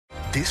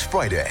This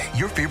Friday,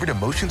 your favorite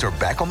emotions are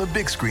back on the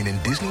big screen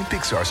in Disney and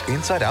Pixar's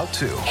Inside Out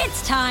 2.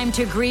 It's time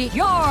to greet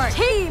your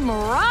Team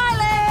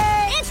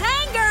Riley. It's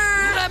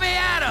anger. Let me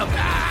at him.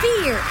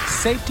 Fear.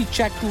 Safety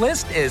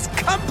checklist is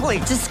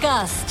complete.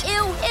 Disgust.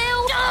 Ew.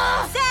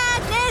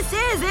 Sadness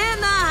is in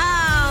the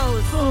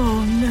house.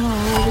 Oh, no.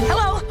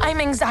 Hello, I'm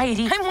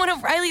anxiety. I'm one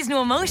of Riley's new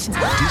emotions.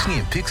 Disney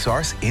and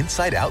Pixar's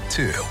Inside Out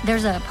 2.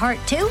 There's a part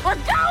 2? We're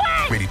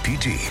going! Rated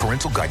PG.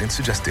 Parental guidance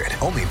suggested.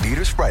 Only in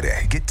theaters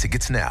Friday. Get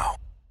tickets now.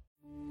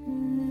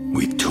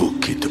 We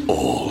took it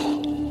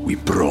all. We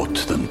brought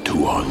them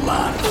to our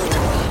land.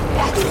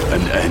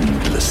 An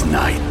endless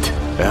night,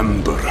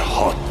 ember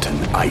hot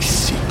and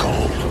icy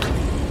cold.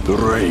 The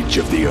rage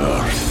of the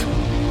earth.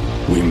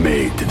 We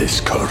made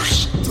this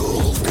curse.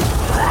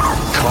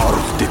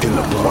 Carved it in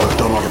the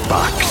blood on our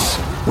backs.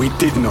 We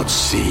did not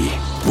see.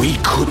 We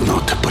could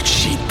not, but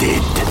she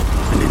did.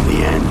 And in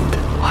the end,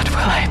 what will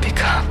I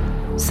become?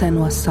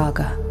 Senua's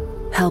Saga.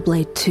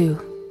 Hellblade 2.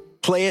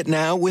 Play it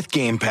now with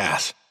Game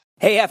Pass.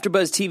 Hey,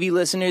 AfterBuzz TV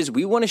listeners,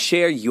 we want to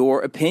share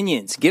your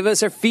opinions. Give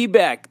us our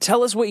feedback.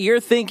 Tell us what you're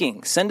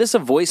thinking. Send us a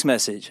voice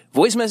message.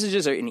 Voice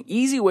messages are an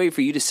easy way for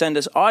you to send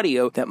us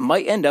audio that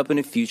might end up in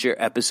a future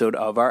episode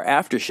of our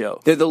after show.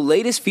 They're the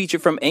latest feature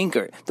from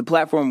Anchor, the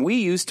platform we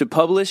use to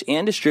publish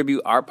and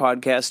distribute our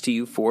podcast to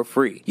you for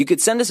free. You could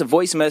send us a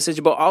voice message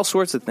about all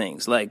sorts of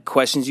things, like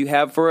questions you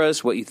have for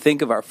us, what you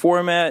think of our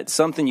format,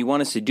 something you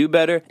want us to do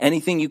better,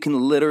 anything you can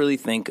literally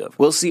think of.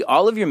 We'll see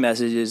all of your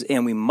messages,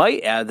 and we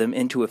might add them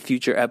into a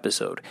future episode.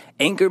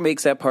 Anchor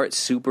makes that part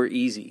super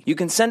easy. You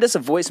can send us a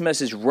voice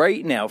message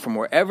right now from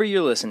wherever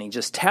you're listening.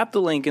 Just tap the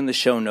link in the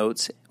show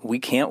notes. We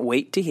can't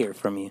wait to hear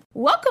from you.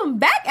 Welcome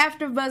back,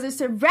 AfterBuzzers,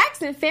 to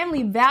Braxton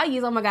Family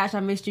Values. Oh my gosh,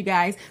 I missed you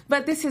guys.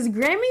 But this is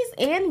Grammys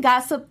and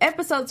Gossip,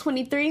 episode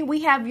 23.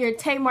 We have your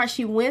Tamar,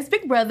 she wins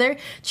Big Brother.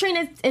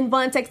 Trina and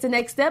Vaughn text the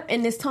next step.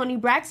 And this Tony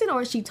Braxton,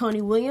 or is she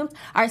Tony Williams?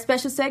 Our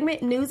special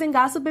segment, News and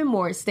Gossip and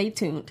more. Stay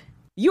tuned.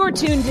 You're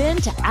tuned in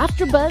to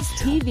AfterBuzz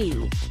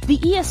TV, the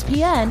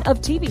ESPN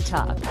of TV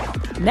talk.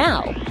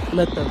 Now,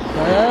 let the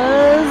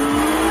buzz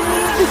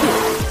begin.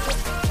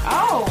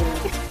 Oh.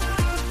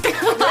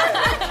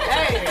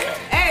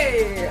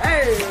 hey,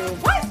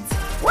 what?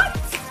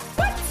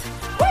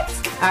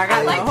 I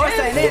got my horse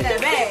in the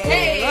bag.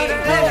 Hey.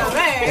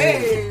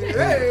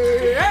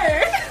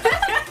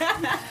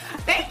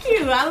 Thank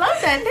you. I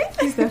love that.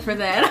 Thank you, Steph, for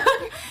that.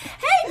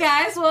 Hey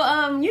guys,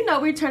 well,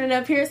 we're turning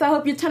up here, so I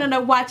hope you're turning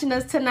up watching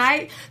us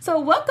tonight. So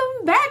welcome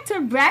back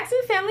to Braxton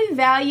Family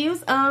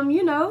Values.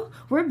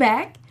 We're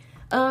back.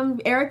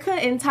 Erica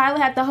and Tyler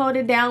had to hold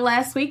it down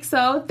last week,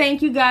 so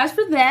thank you guys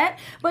for that.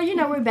 But,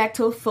 we're back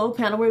to a full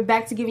panel. We're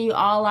back to giving you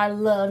all our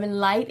love and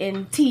light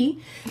and tea.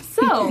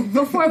 So,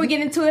 before we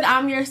get into it,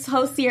 I'm your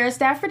host, Sierra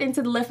Stafford, and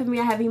to the left of me,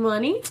 I have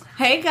Imani.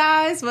 Hey,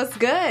 guys. What's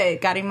good?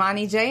 Got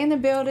Imani J in the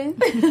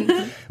building.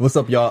 What's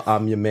up, y'all?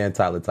 I'm your man,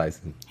 Tyler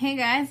Tyson. Hey,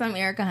 guys. I'm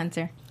Erica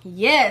Hunter.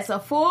 Yes, a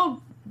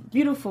full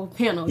beautiful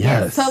panel.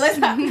 Yes. So let's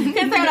not say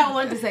what I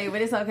wanted to say,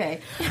 but it's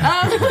okay.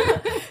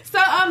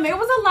 It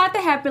was a lot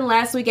that happened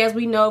last week, as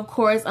we know, of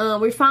course.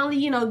 We're finally,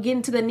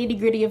 getting to the nitty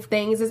gritty of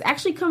things. It's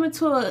actually coming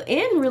to an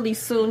end really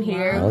soon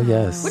here. Oh,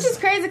 yes. Which is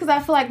crazy because I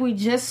feel like we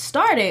just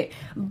started.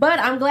 But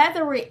I'm glad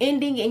that we're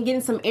ending and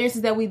getting some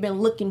answers that we've been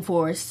looking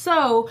for.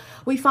 So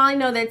we finally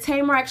know that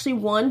Tamar actually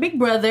won Big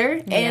Brother.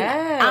 And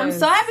yes. I'm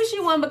so happy she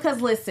won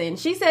because, listen,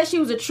 she said she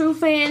was a true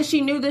fan.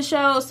 She knew the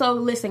show. So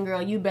listen,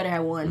 girl, you better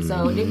have won.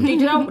 So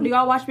do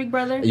y'all watch Big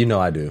Brother? You know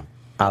I do.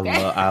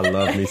 I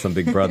love me some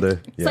Big Brother.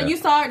 Yeah. So you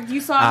saw her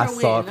win. I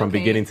saw it from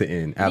beginning to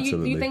end.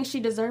 Absolutely. Do you think she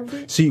deserved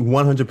it? She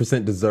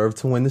 100% deserved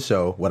to win the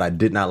show. What I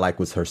did not like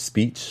was her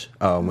speech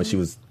when she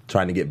was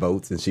trying to get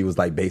votes, and she was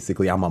like,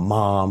 basically, I'm a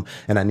mom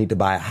and I need to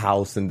buy a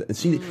house, and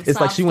it's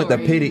like she went the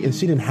pity, and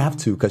she didn't have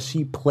to because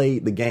she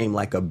played the game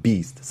like a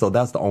beast. So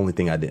that's the only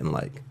thing I didn't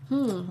like.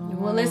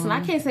 Well, listen,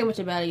 I can't say much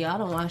about it, y'all. I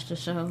don't watch the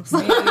show. So.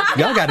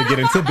 Y'all got to get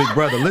into Big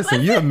Brother.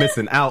 Listen, you're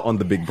missing out on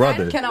the Big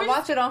Brother. Can I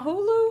watch it on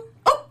Hulu?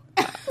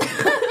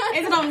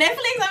 Is it on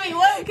Netflix? I mean,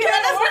 what? Where can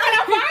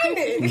I find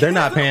it? They're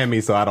not paying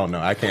me, so I don't know.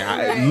 I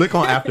can't. Look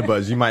on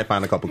AfterBuzz. You might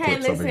find a couple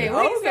clips over here.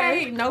 What do you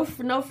say? No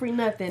free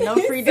nothing. No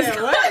free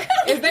discount.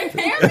 Is they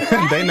paying me?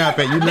 Right? They not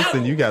paying you.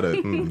 Listen, you gotta.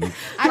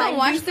 I don't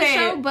watch the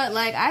show, but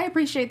I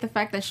appreciate the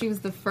fact that she was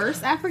the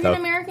first African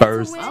American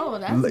to win. Oh,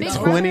 that's big.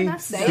 20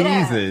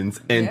 seasons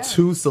and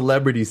 2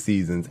 celebrity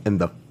seasons, and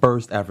the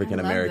first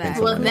African American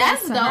to win. Well,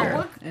 that's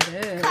dope. It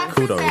is.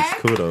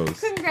 Kudos.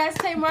 Congrats,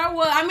 Tamar.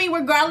 Well, I mean,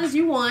 regardless,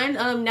 you won.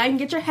 Now you can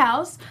get your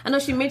house. I know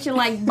she mentioned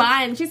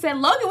buying. She said,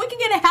 Logan, we can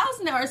get a house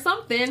now or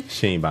something.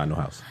 She ain't buying no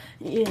house.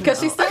 Because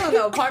she's still in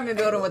the apartment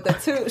building with the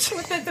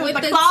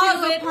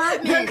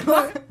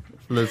closet.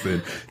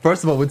 Listen,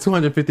 first of all, with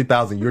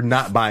 $250,000, you're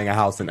not buying a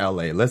house in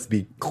LA. Let's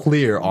be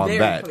clear on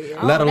that.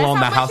 Let alone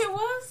the house. It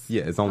was?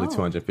 Yeah, it's only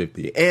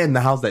 $250,000, and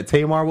the house that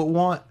Tamar would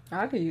want.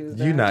 I could use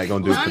that. You're not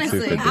gonna do it for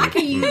 $250,000. I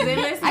can use it.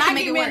 Listen, I can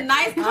make it a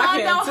nice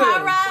condo,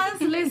 high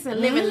rise. Listen,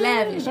 living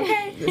lavish.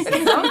 Okay,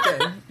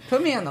 something.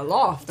 Put me in the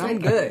loft. I'm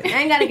good.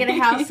 I ain't gotta get a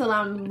house till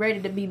I'm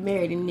ready to be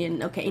married, and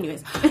then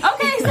anyways.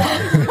 Okay,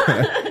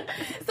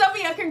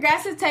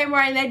 Frances Tamar,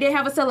 and they did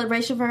have a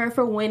celebration for her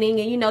for winning.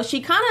 And, you know,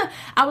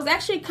 I was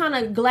actually kind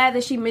of glad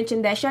that she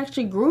mentioned that she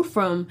actually grew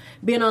from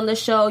being on the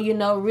show. You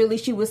know, really,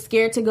 she was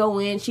scared to go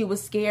in. She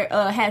was scared,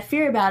 had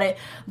fear about it.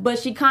 But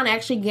she kind of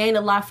actually gained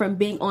a lot from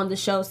being on the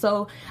show.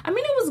 So, I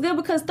mean, it was good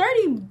because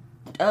 30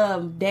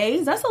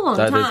 days, that's a long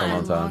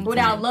time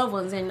without loved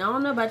ones. And I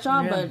don't know about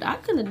y'all, but I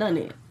couldn't have done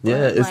it.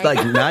 Yeah, it's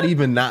like not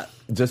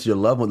just your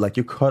loved ones, like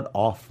you're cut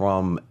off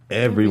from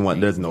everyone.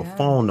 There's no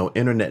phone, no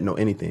internet, no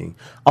anything.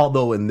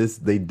 Although in this,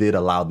 they did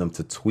allow them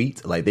to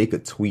tweet. Like they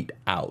could tweet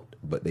out,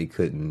 but they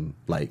couldn't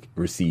like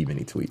receive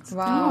any tweets.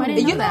 Wow.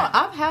 You know,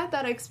 I've had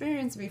that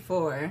experience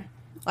before.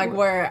 Like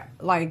where,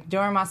 like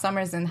during my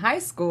summers in high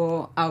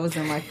school, I was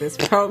in like this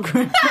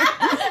program,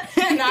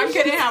 and I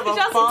couldn't have a phone.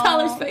 Y'all see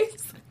Tyler's face?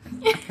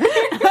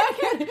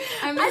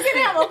 I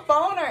didn't have a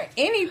phone or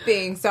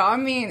anything. So, I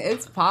mean,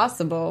 it's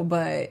possible,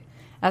 but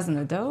as an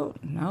adult,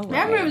 no way.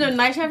 I remember the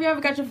nights. Have you ever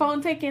got your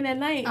phone taken at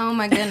night? Oh,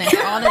 my goodness.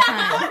 All the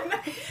time.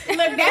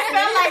 Look, that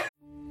felt like...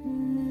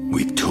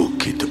 We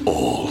took it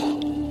all.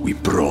 We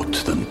brought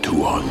them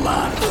to our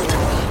land.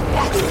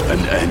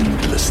 An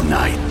endless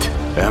night,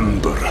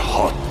 ember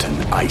hot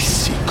and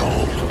icy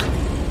cold.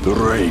 The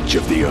rage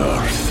of the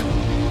earth.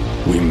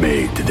 We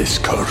made this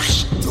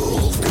curse.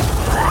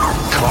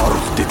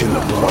 Carved it in the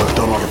blood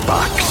on our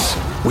backs.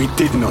 We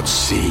did not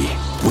see.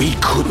 We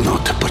could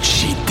not, but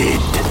she did.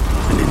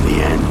 And in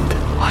the end,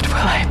 what will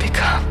I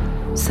become?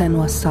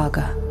 Senua's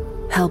Saga.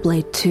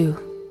 Hellblade 2.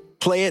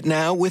 Play it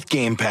now with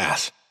Game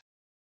Pass.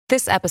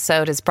 This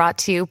episode is brought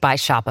to you by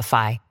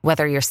Shopify.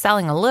 Whether you're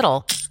selling a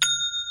little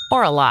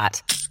or a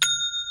lot,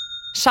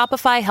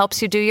 Shopify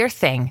helps you do your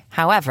thing,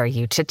 however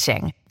you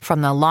cha-ching.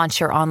 From the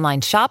launch your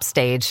online shop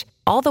stage,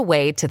 all the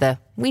way to the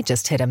we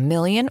just hit 1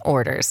 million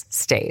orders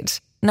stage.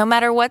 No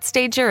matter what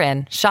stage you're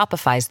in,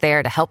 Shopify's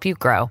there to help you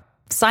grow.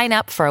 Sign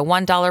up for a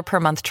 $1 per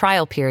month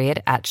trial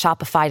period at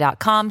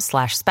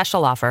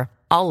shopify.com/special offer,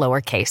 all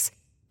lowercase.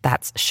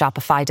 That's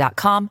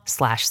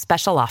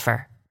shopify.com/special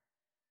offer.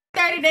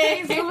 30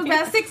 days, it was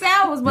about 6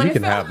 hours. But you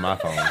can have my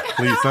phone.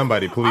 Please,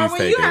 somebody, please when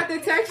take you it. have to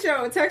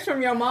text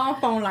from your mom's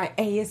phone like,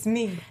 hey, it's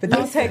me. But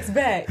don't text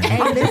back.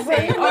 Hey,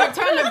 listen. Or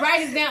turn the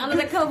brightest down under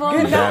the cover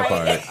on the that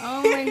part.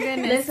 Oh, my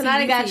goodness. Listen, I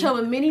done got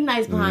trouble many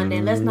nights behind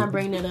that. Let's not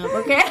bring that up,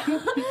 okay?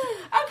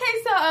 Okay,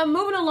 so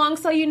moving along.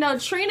 So, you know,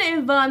 Trina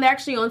and Von, they're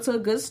actually onto a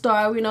good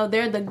start. You know,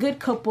 they're the good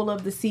couple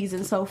of the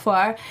season so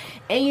far.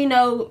 And, you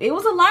know, it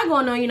was a lot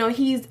going on. You know,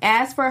 he's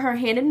asked for her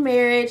hand in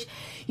marriage.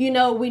 You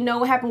know, we know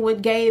what happened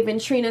with Gabe and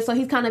Trina, so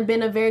he's kind of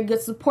been a very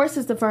good support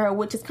system for her,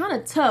 which is kind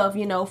of tough,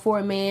 you know, for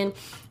a man.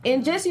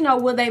 And just, you know,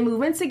 will they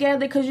move in together?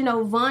 Because, you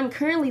know, Von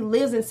currently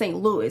lives in St.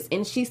 Louis,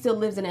 and she still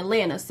lives in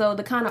Atlanta. So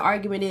the kind of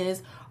argument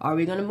is, are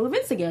we going to move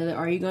in together?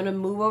 Are you going to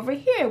move over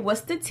here?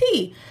 What's the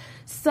tea?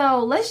 So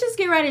let's just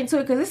get right into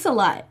it because it's a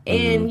lot.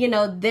 And, you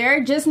know,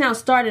 they're just now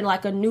starting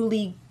like a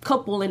newly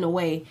couple in a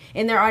way.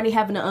 And they're already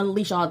having to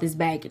unleash all this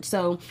baggage.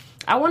 So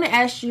I want to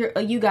ask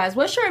you guys,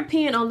 what's your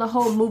opinion on the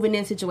whole moving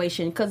in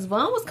situation? Because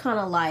Von was kind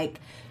of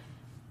like,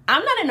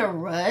 I'm not in a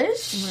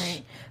rush.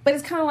 Right. But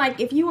it's kind of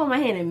like, if you want my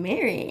hand in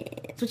marriage,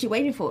 what you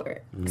waiting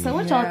for? So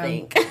what y'all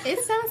think?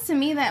 It sounds to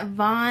me that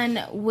Von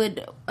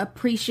would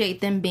appreciate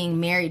them being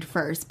married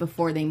first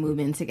before they move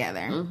in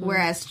together.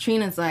 Whereas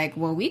Trina's like,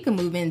 well, we can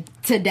move in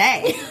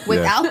today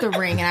without the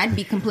ring and I'd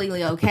be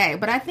completely okay.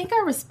 But I think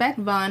I respect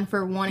Von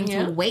for wanting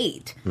to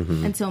wait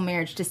until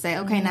marriage to say,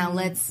 okay, now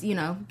let's, you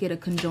know, get a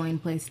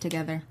conjoined place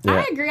together.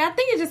 I agree. I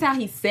think it's just how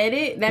he said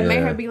it that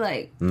made her be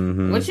like,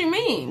 what you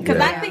mean?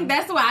 Because I think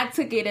that's why I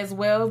took it as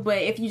well. But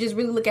if you just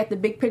really look at the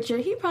big picture,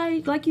 he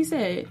probably, like you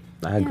said.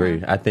 I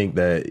agree. I think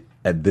that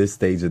at this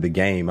stage of the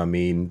game, I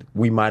mean,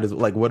 we might as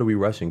well, like, what are we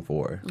rushing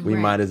for? We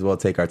might as well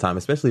take our time,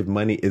 especially if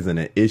money isn't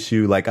an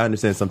issue. Like, I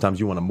understand sometimes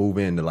you want to move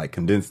in to, like,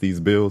 condense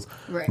these bills.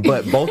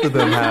 But both of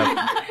them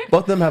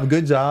have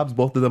good jobs.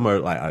 Both of them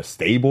are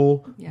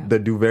stable.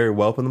 That do very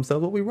well for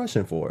themselves. What are we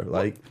rushing for?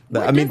 Like,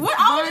 what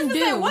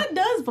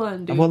does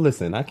Von do? Well,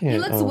 listen, I can't. He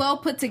looks well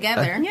put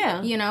together.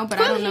 You know, but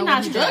I don't know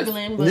what he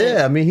struggling. does.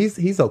 Yeah, I mean,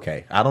 he's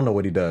okay. I don't know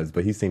what he does,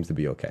 but he seems to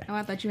be okay. Oh,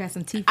 I thought you had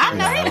some teeth. I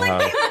know.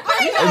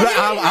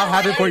 I'll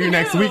have it for you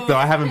next week, though.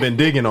 I haven't been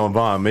digging on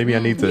Von. Maybe I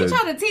need to. You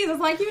try to tease us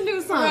like you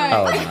knew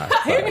something.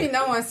 He be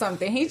knowing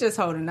something. He's just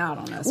holding out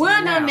on us.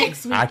 We'll know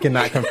next week. I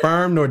cannot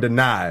confirm nor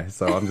deny,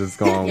 so I'm just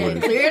going with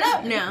it. Clear it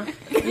up now.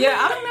 Yeah,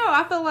 I don't know.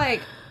 I feel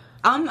like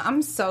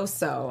I'm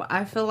so.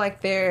 I feel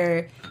like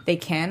they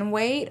can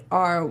wait,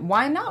 or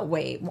why not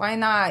wait? Why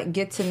not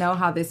get to know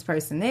how this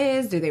person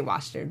is? Do they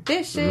wash their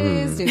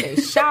dishes? Do they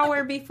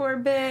shower before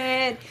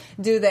bed?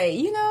 Do they,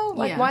 you know,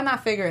 like why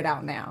not figure it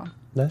out now?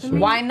 That's true.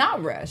 Why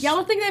not rush? Y'all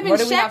don't think they've been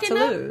shacking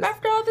up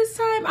after all this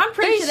time? I'm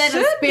pretty sure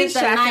they've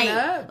spent the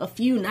night, a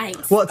few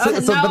nights. Well, but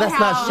that's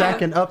not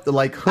shacking up.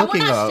 Like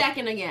hooking up.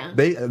 Shacking again.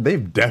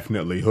 They've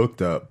definitely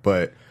hooked up,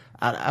 but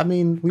I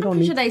mean, we don't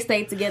need. Sure they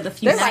stayed together a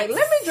few nights. Like,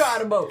 let me draw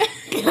the boat.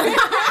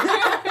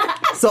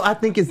 So I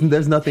think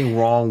there's nothing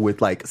wrong with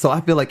so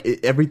I feel like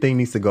everything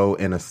needs to go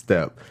in a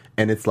step.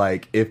 And it's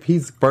like, if he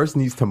first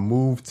needs to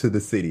move to the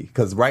city,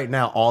 because right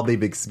now all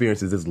they've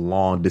experienced is this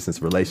long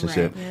distance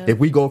relationship. Right, yeah. If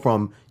we go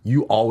from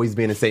you always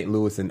being in St.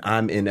 Louis and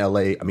I'm in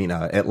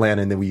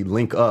Atlanta, and then we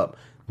link up,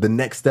 the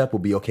next step will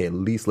be, okay, at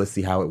least let's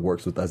see how it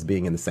works with us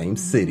being in the same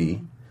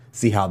city.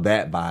 See how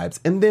that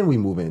vibes, and then we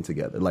move in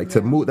together.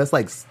 To move, that's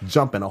like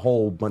jumping a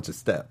whole bunch of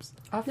steps.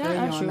 I feel you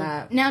on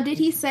that. Now, did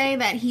he say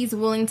that he's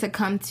willing to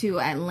come to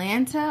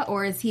Atlanta,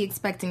 or is he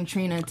expecting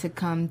Trina to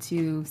come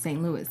to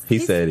St. Louis? He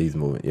said he's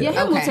moving. Yeah,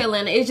 he'll move to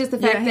Atlanta. It's just the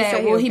fact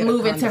that will he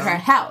move into her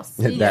house?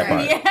 That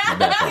part.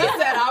 He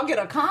said, "I'll get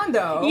a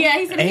condo." Yeah,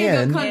 he said he'll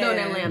get a condo in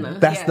Atlanta.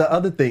 That's the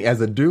other thing. As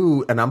a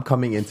dude, and I'm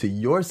coming into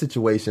your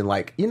situation,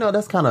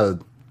 that's kind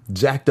of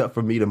jacked up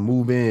for me to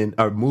move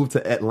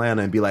to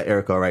Atlanta and be like,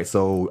 Erica, all right,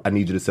 so I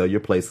need you to sell your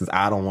place because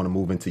I don't want to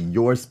move into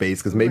your space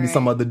because maybe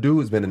some other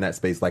dude's been in that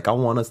space. I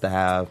want us to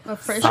have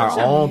our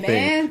own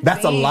thing.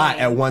 That's a lot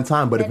at one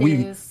time, but if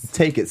we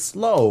take it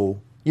slow,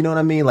 you know what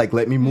I mean?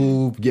 Let me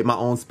move, get my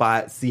own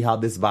spot, see how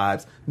this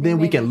vibes. Then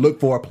we can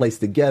look for a place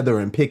together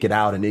and pick it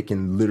out, and it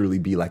can literally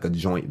be like a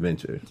joint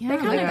venture.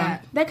 Yeah,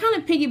 that kind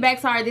of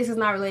piggybacks. Sorry, this is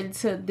not related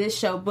to this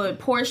show, but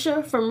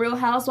Portia from Real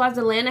Housewives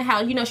of Atlanta,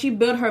 how she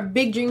built her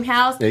big dream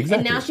house,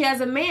 and now she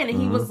has a man,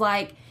 and she was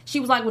like,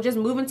 well, just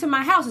move into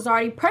my house. It's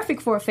already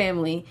perfect for a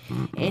family,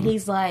 and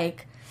he's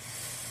like.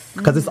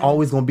 Because it's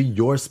always going to be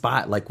your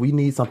spot. We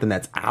need something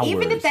that's ours.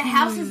 Even if the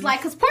house is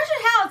because Portia's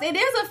house, it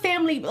is a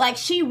family.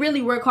 She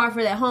really worked hard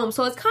for that home.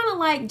 So it's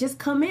kind of just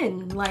come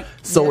in.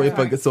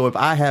 If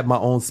I had my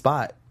own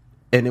spot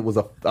and it was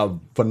a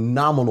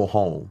phenomenal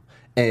home,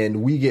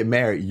 and we get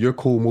married, you're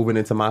cool moving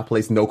into my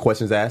place, no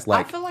questions asked.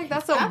 I feel like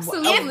that's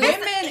absolutely.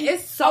 Women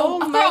is so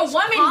much for a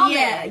woman,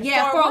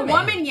 common. for a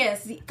woman,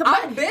 yes.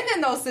 I've been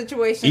in those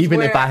situations.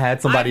 Even if I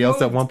had somebody else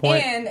at one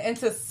point,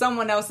 into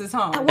someone else's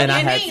home. What do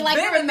you mean?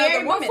 You were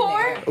married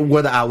before?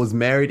 Whether I was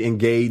married,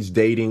 engaged,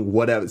 dating,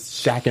 whatever,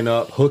 shacking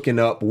up, hooking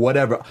up,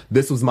 whatever.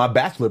 This was my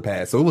bachelor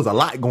pad, so it was a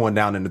lot going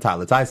down in the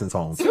Tyler Tyson's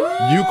home.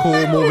 You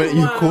cool moving?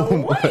 You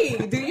cool?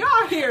 Wait, do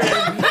y'all hear it?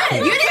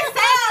 You didn't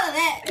say all of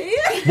that.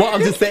 Well,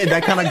 I'm just saying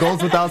that kind of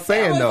goes without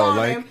saying,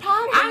 though.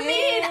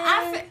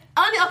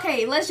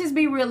 Okay, let's just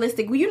be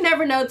realistic. Well, you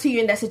never know till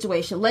you're in that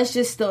situation. Let's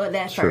just throw it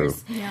that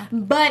first. Yeah.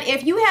 But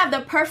if you have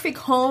the perfect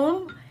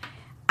home,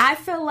 I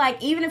feel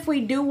like even if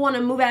we do want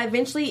to move out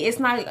eventually, it's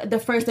not the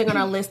first thing on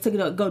our list to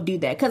go do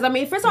that. Because,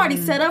 if it's already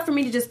set up for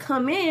me to just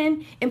come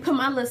in and put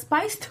my little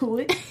spice to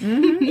it,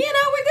 we're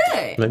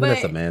good. Maybe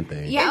that's a man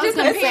thing. Yeah, I was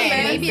going to say,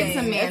 maybe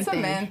it's a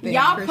man thing.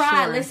 Y'all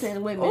pride,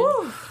 listen,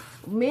 women.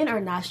 Men are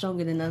not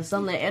stronger than us.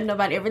 Don't let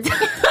nobody ever tell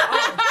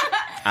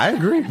I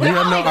agree. You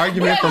have no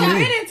argument from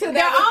me.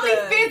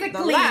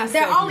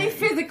 They're only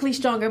physically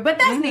stronger, but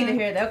that's neither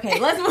here nor there. Okay,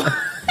 let's move.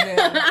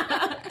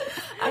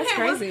 That's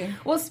crazy.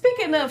 Well,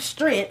 speaking of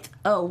strength,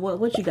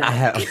 what you got?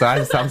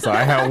 I'm sorry.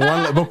 I had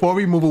one before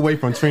we move away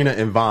from Trina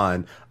and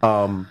Von.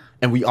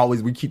 And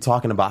we keep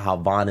talking about how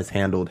Von has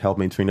handled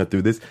helping Trina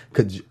through this.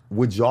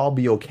 Would y'all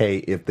be okay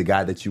if the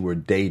guy that you were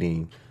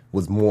dating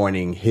was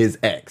mourning his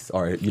ex,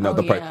 or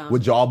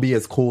would y'all be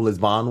as cool as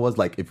Von was?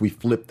 If we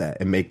flip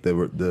that and make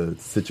the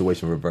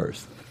situation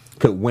reverse,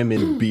 could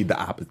women be the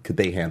opposite? Could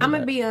they handle? I'm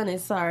gonna be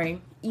honest. Sorry,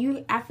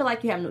 I feel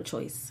like you have no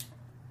choice.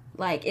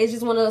 It's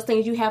just one of those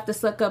things you have to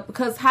suck up,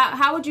 because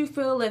how would you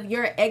feel if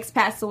your ex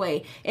passed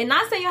away? And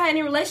not saying y'all had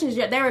any relations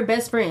yet, they were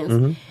best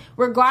friends.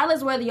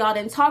 Regardless whether y'all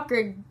didn't talk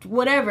or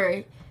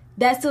whatever,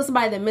 that's still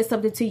somebody that meant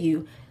something to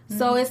you.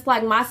 So it's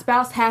my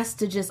spouse has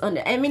to just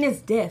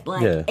it's death.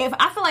 If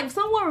I feel like if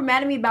someone were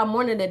mad at me about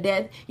mourning the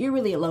death, you're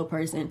really a low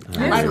person.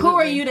 Who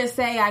are you to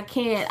say I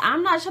can't?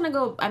 I'm not trying to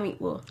go.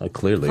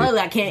 Clearly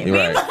I can't.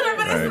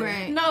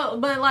 Right. No,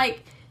 but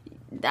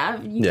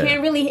you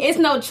can't really. It's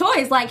no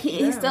choice.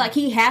 He's still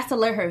he has to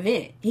let her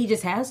vent. He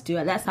just has to.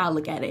 That's how I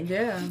look at it.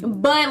 Yeah.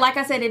 But like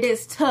I said, it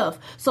is tough.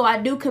 So I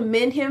do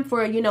commend him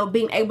for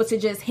being able to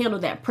just handle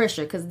that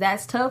pressure, because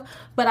that's tough.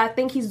 But I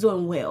think he's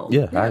doing well.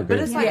 Yeah, I agree.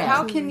 But it's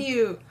how can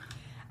you?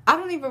 I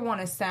don't even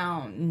want to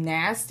sound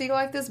nasty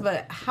like this,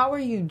 but how are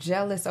you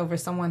jealous over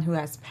someone who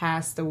has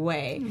passed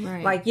away?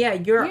 Right.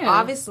 You're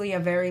obviously a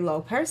very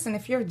low person.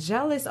 If you're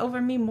jealous over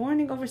me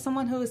mourning over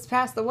someone who has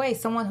passed away,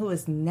 someone who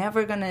is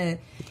never going to,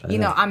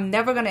 I'm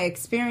never going to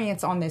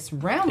experience on this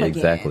realm again.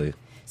 Exactly.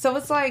 So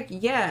it's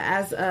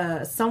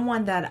as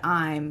someone that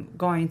I'm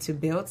going to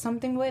build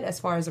something with, as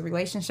far as a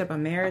relationship, a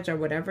marriage, or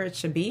whatever it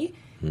should be,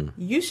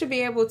 you should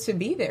be able to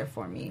be there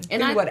for me.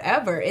 And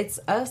whatever. It's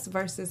us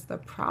versus the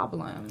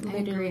problem. I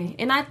agree.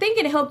 And I think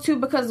it helped too,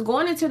 because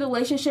going into the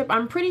relationship,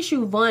 I'm pretty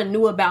sure Von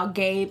knew about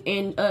Gabe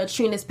and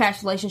Trina's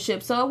past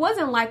relationship. So it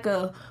wasn't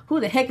who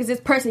the heck is this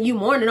person you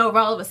mourning over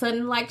all of a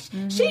sudden?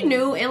 She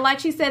knew. And like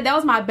she said, that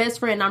was my best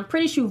friend. I'm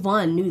pretty sure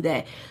Von knew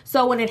that.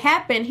 So when it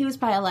happened, he was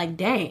probably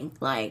dang,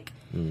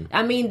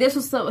 I mean,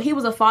 he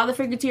was a father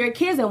figure to your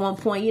kids at one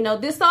point, you know.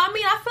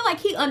 I feel like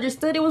he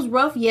understood it was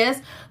rough,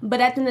 yes,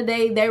 but at the end of the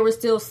day, they were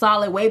still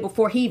solid way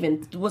before he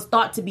even was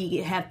thought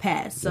to have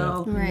passed.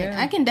 So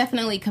I can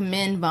definitely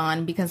commend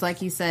Vaughn because,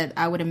 like you said,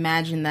 I would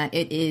imagine that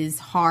it is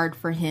hard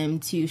for him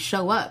to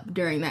show up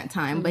during that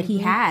time, but he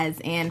has,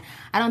 and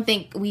I don't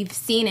think we've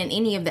seen in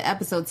any of the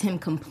episodes him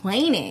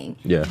complaining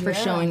for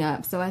showing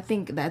up. So I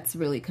think that's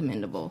really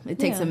commendable. It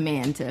takes a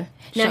man to.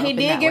 Now he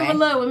did give a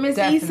look when Miss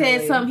E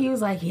said something. He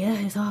was like, "Yeah,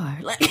 it's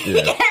hard." Like he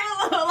gave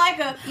a little like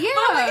a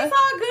it's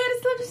all good.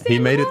 It's understandable. He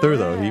made it through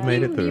though. He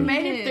made it through. He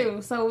made it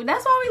through. So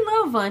that's why we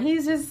love Vaughn.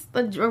 He's just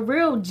a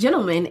real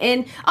gentleman.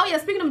 And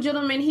speaking of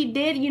gentlemen, he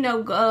did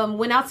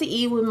went out to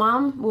eat with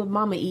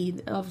Mama E,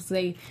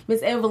 obviously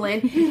Miss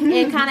Evelyn,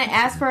 and kind of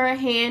asked for her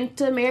hand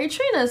to marry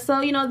Trina.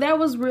 So that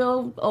was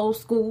real old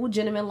school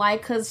gentleman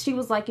like because she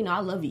was like, I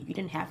love you. You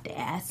didn't have to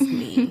ask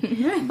me.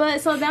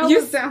 But so that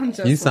you sound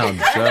just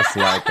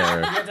like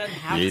her.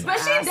 But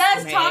she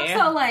does talk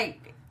so like.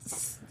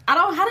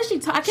 How does she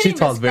talk? She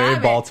talks very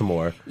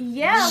Baltimore.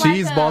 Yeah.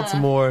 She's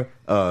Baltimore.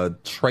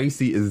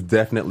 Tracy is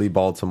definitely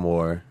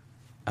Baltimore.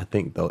 I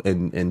think though,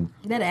 and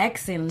that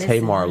accent,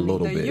 Tamar a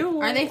little bit.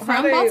 Are they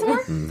from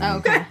Baltimore? Oh,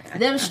 okay.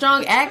 Them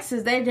strong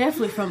accents, they're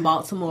definitely from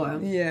Baltimore.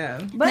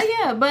 Yeah. But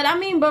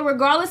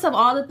regardless of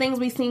all the things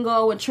we seen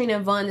go with Trina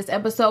and Vaughn this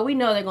episode, we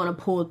know they're going to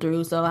pull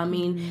through. So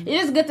it's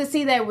just good to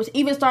see that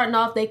even starting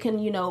off, they can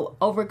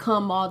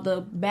overcome all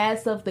the bad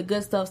stuff, the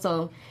good stuff.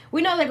 So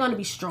we know they're going to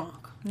be strong.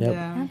 Yep.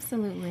 Yeah,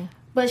 absolutely.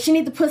 But she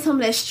needs to put some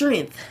of that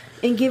strength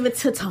and give it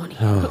to Tony.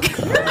 Oh,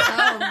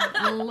 God.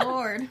 Oh,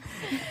 Lord.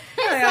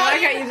 I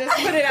like how you just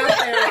put it out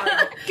there.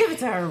 Like, give it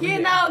to her.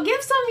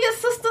 Give some of your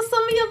sister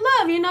some of your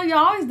love. You're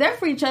always there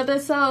for each other.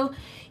 So,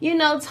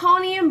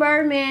 Tony and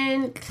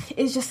Birdman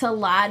is just a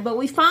lot. But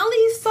we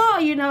finally saw,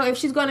 if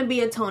she's going to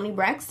be a Tony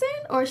Braxton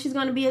or she's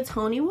going to be a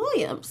Tony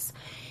Williams.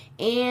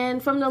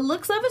 And from the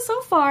looks of it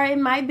so far, it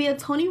might be a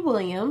Tony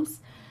Williams.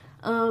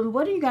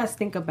 What do you guys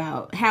think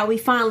about how we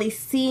finally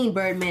seen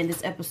Birdman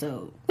this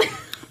episode?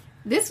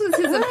 This was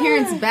his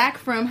appearance back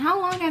from,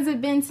 how long has it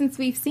been since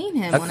we've seen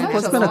him?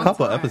 It's been a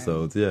couple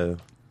episodes,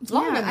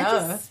 Long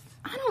enough.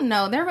 I don't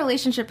know. Their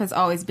relationship has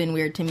always been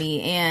weird to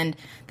me. And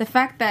the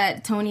fact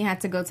that Tony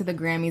had to go to the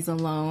Grammys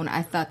alone,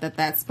 I thought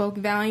that spoke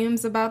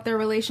volumes about their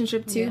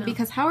relationship too. Yeah.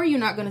 Because how are you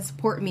not going to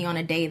support me on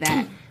a day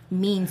that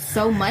means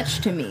so much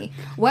to me?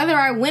 Whether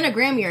I win a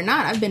Grammy or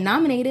not, I've been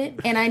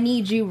nominated and I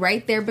need you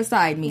right there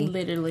beside me.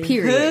 Literally.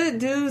 Period. Good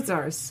dudes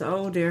are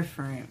so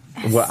different.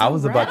 Well, I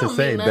was about to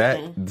say that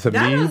to me.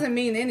 That doesn't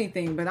mean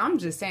anything, but I'm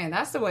just saying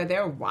that's the way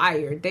they're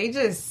wired. They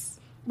just.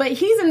 But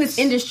he's in this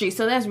industry,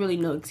 so that's really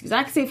no excuse.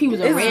 I could say if he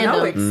was a random.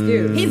 No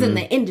excuse. He's in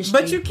the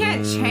industry. But you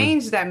can't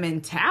change that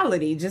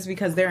mentality just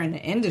because they're in the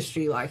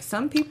industry. Like,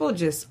 some people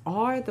just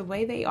are the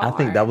way they are. I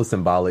think that was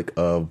symbolic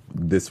of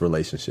this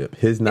relationship.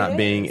 His not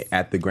being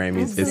at the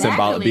Grammys is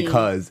symbolic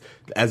because,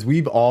 as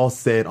we've all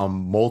said on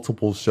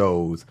multiple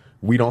shows,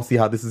 we don't see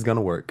how this is going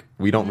to work.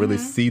 We don't really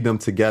see them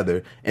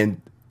together.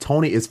 And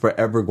Tony is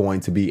forever going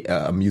to be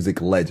a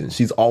music legend.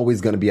 She's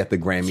always going to be at the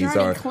Grammys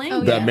or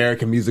the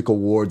American Music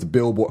Awards,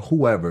 Billboard,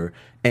 whoever.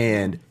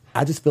 And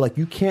I just feel like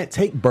you can't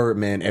take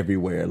Birdman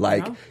everywhere.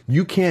 Like,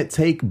 you can't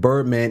take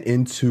Birdman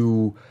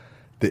into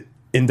the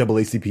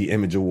NAACP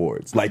Image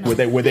Awards, like where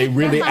they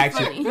really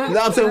actually.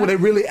 I'm saying where they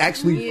really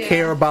actually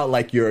care about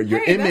like your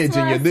image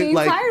and your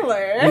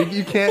like.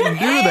 You can't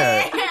do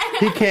that.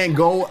 He can't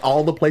go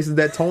all the places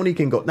that Tony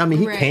can go. I mean,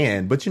 he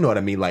can, but you know what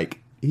I mean, like.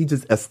 He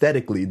just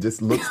aesthetically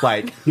just looks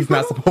like he's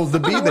not supposed to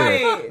be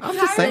there. I'm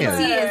just saying. The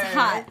tea is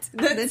hot.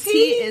 The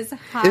tea is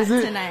hot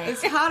tonight.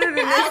 It's hotter than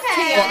this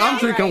tea. Well, I'm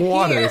drinking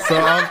water, so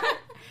I'm...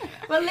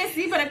 Well, let's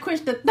see, you better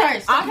quench the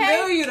thirst, okay? I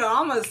feel you, though.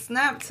 I'm going to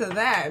snap to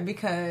that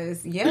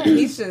because,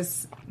 he's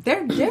just...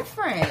 They're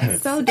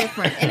different. So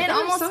different. And it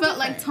almost felt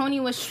like Tony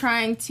was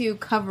trying to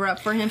cover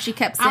up for him. She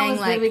kept saying, I was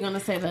really going to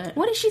say that.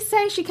 What did she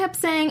say? She kept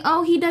saying,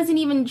 he doesn't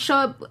even show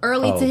up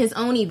early to his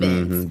own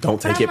events. Mm-hmm.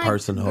 Don't take it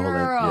personal.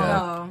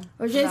 Girl.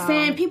 Or just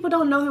saying, people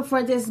don't know him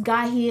for this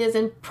guy he is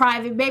in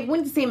private. Babe, we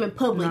need to see him in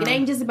public. It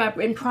ain't just about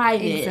in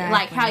private. Exactly.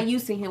 Like how you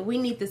see him. We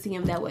need to see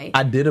him that way.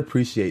 I did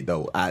appreciate,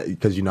 though,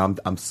 because,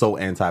 I'm so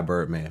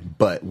anti-Birdman.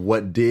 But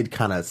what did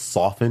kind of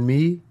soften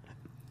me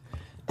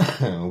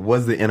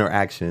was the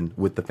interaction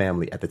with the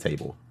family at the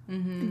table.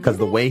 Because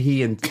the way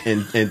he and I'm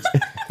trying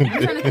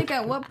to think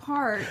at what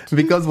part.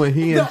 Because when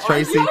he and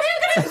Tracy... I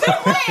was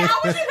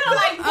just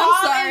gonna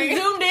pause and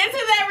zoomed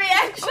into that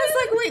reaction. I was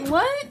like, wait,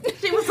 what?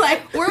 She was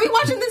like, were we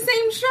watching the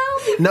same show?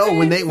 No,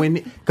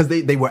 because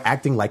they were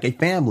acting like a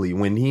family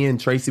when he and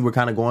Tracy were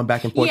kind of going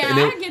back and forth. Yeah,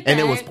 I get that. And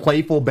it was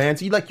playful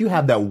banter. You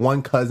have that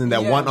one cousin,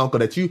 that one uncle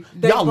that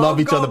y'all love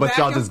each other, but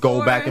y'all just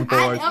go back and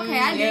forth.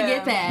 I did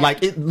get that.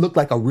 Like, it looked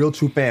like a real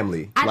true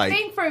family. I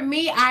think for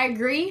me, I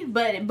agree,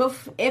 but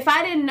if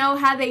I didn't know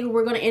how they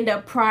were going to end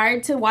up prior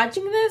to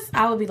watching this,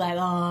 I would be like,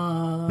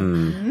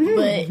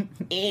 but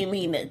it ain't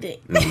mean nothing.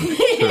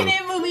 It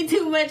didn't move me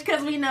too much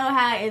because we know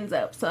how it ends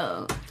up,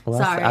 so... Well,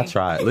 Sorry. I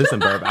tried. Listen,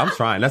 Burp, I'm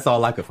trying. That's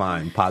all I could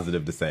find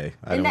positive to say.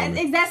 And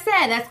that's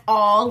sad. That's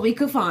all we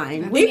could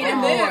find.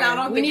 Even then, I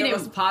don't think it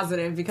was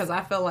positive because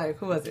I feel like,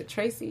 who was it?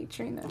 Tracy?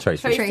 Trina?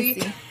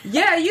 Tracy.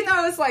 Yeah,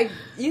 it's like,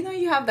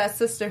 you have that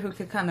sister who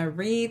could kind of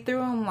read through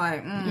them,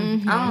 like,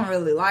 I don't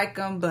really like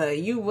them, but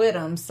you with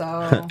them,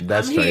 so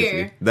that's I'm Tracy.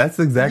 here. That's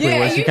exactly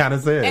what she kind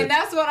of said. And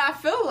that's what I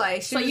feel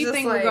like. So you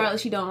think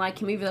regardless you don't like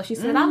him, even though she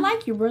said, I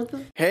like you,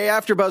 brother. Hey,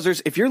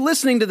 AfterBuzzers, if you're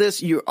listening to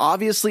this, you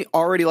obviously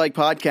already like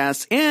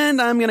podcasts,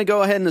 and I'm going to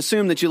go ahead and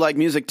assume that you like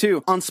music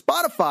too. On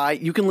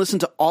Spotify, you can listen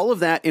to all of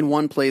that in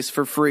one place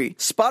for free.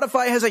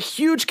 Spotify has a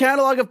huge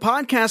catalog of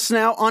podcasts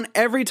now on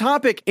every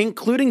topic,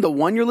 including the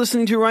one you're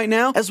listening to right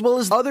now, as well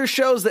as other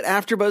shows that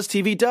AfterBuzz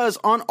TV does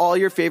on all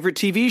your favorite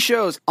TV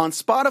shows. On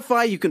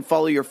Spotify, you can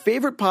follow your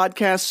favorite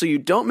podcasts so you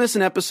don't miss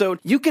an episode.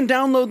 You can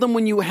download them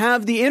when you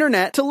have the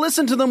internet to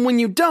listen to them when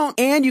you don't,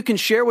 and you can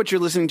share what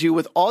you're listening to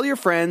with all your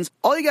friends.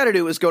 All you got to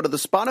do is go to the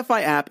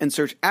Spotify app and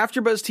search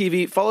AfterBuzz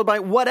TV, followed by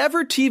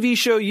whatever TV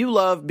show you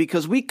love,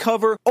 because we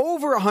cover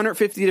over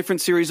 150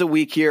 different series a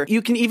week here.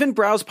 You can even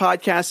browse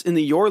podcasts in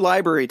the Your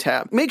Library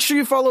tab. Make sure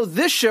you follow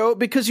this show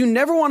because you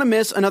never want to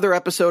miss another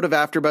episode of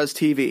AfterBuzz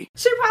TV.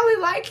 She probably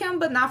like him,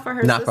 but not for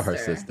her not sister. for her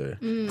sister.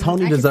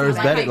 Tony deserves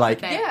better.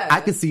 Like,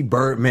 I could see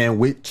Birdman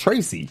with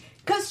Tracy.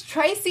 Because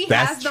Tracy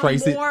that's has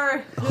Tracy, the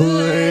more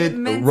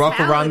hood rough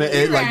around the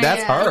edge. Like,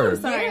 that's her.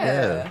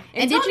 Yeah.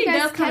 And did you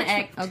guys kind of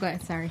act? Oh, go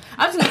ahead. Sorry.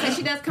 I was gonna say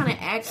she does kind of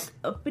act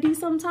uppity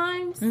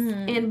sometimes,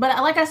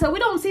 but like I said, we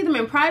don't see them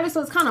in private,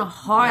 so it's kind of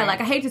hard. Right.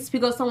 Like I hate to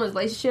speak on someone's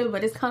relationship,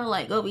 but it's kind of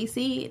like, we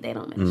see it, they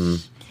don't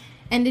match.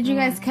 And did you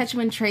guys catch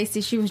when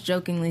Tracy, she was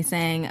jokingly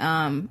saying,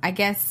 I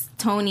guess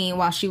Tony,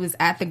 while she was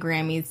at the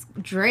Grammys,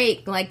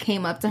 Drake,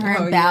 came up to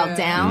her and bowed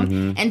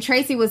down. And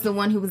Tracy was the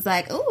one who was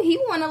like, oh,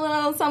 he won a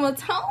little some of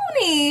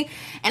Tony.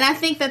 And I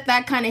think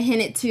that kind of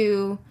hinted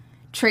to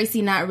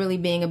Tracy not really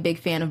being a big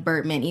fan of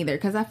Birdman either,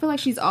 because I feel like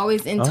she's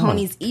always in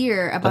Tony's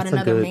ear about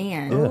another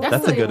man. Yeah,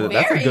 that's a good look.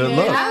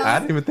 I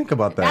didn't even think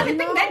about that. I didn't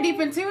think that deep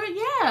into it.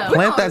 Yeah,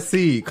 plant that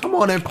seed. Come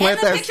on and plant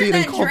that seed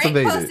and cultivate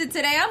Drake it. posted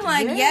today. I'm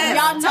like,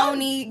 yes,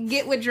 Tony,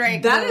 get with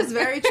Drake. That is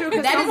very true.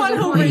 Because someone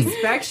who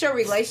respects your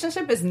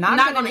relationship is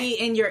not going to be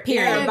in your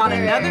ear about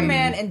another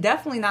man, and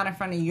definitely not in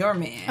front of your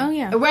man. Oh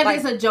yeah, whether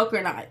it's a joke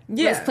or not.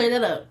 Yeah. Let's clear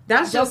that up.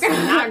 That's just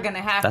not going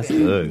to happen. That's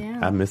good.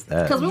 I missed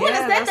that because we would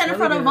have said that in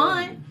front of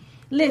Vaughn.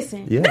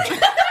 Listen. Yeah.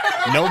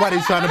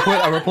 Nobody's trying to put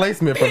a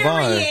replacement for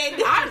Vaughn.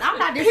 I'm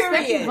not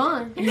disrespecting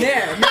Vaughn.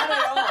 Yeah, not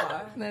at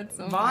all. That's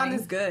so Vaughn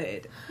is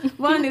good.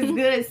 Vaughn is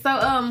good.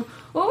 So,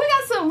 well, we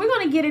got some. We're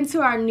gonna get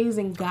into our news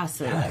and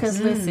gossip because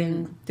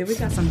listen, we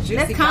got some juicy.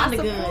 That's kind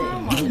of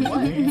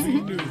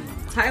good.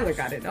 Tyler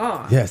got it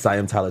all. Yes, I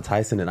am Tyler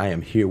Tyson, and I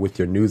am here with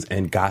your news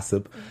and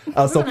gossip.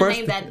 So first,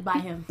 name that by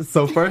him.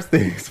 So first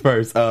things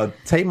first,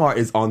 Tamar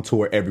is on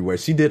tour everywhere.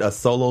 She did a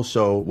solo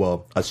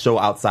show, a show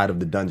outside of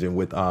the dungeon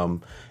with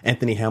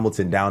Anthony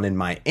Hamilton down in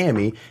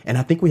Miami, and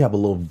I think we have a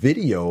little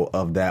video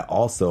of that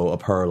also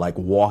of her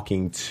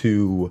walking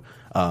to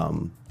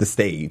the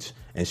stage,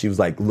 and she was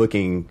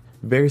looking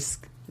very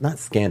not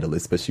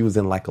scandalous, but she was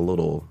in a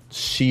little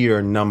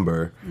sheer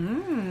number.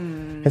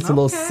 It's a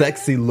little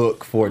sexy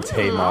look for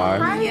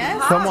Tamar.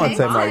 Yes, come on,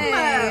 Tamar,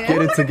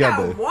 get it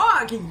together.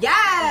 Walk,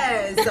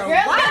 yes.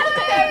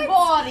 That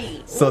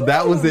body. So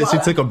that was it. She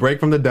took a break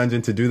from the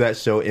dungeon to do that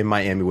show in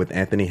Miami with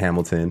Anthony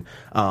Hamilton.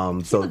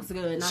 She looks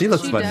good. She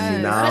looks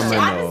phenomenal.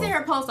 I didn't see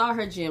her post all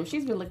her gym.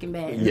 She's been looking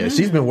bad. Yeah,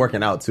 she's been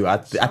working out too. I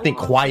think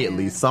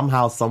quietly,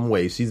 somehow, some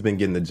way, she's been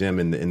getting the gym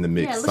in the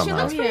mix. Yeah,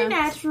 somehow. She looks pretty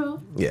natural.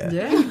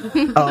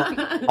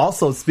 Yeah.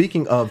 Also,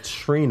 speaking of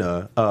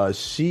Trina,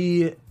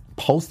 she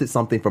posted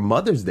something for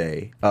Mother's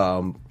Day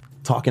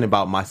talking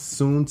about my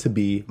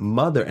soon-to-be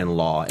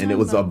mother-in-law, and it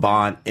was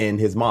Avon and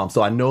his mom.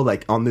 So I know,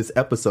 on this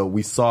episode,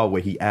 we saw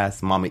where he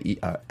asked Mama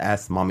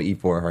E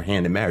for her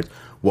hand in marriage.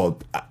 Well,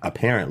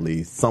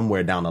 apparently,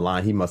 somewhere down the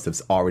line, he must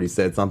have already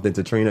said something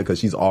to Trina because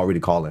she's already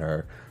calling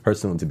her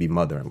soon-to-be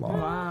mother-in-law.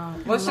 Wow.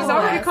 Well, she's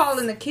already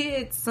calling the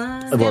kids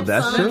son. Well,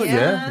 that's true.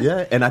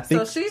 Yeah. And I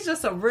think so. She's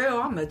just a real.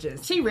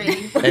 She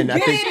ready. And I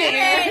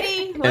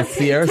think and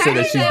Sierra said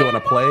that she's doing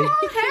a play.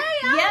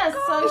 Yes,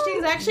 so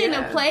she's actually in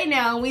a play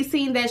now, and we've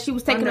seen that she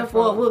was taking her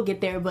for. We'll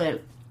get there,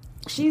 but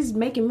she's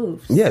making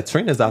moves. Yeah,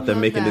 Trina's out there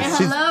making this.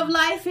 Her love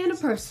life and a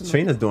personal.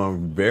 Trina's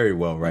doing very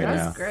well now.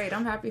 That's great.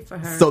 I'm happy for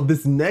her. So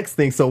this next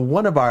thing,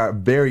 one of our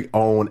very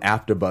own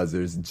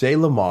AfterBuzzers, Jay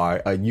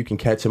Lamar, you can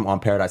catch him on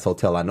Paradise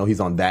Hotel. I know he's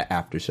on that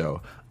after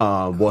show.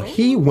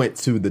 He went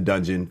to the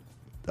dungeon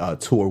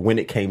tour when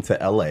it came to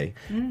LA,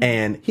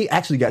 and he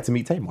actually got to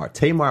meet Tamar.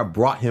 Tamar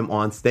brought him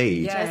on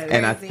stage,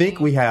 and I think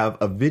we have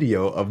a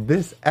video of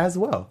this as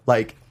well.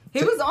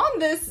 He was on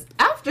this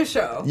after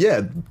show.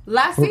 Yeah.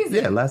 Last season.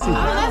 Yeah, last season.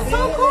 Oh, that's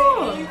so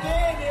cool.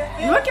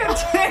 Look at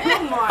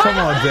Tamar. Come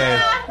on,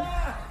 Jay.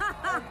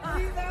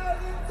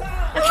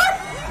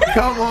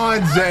 Come on,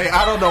 Jay.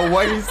 I don't know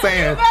what he's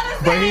saying,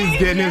 but he's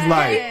getting his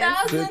life.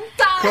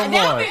 Come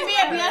on.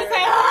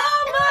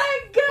 Oh my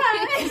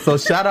God. So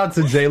shout out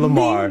to Jay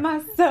Lamar. Me,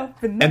 myself,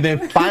 and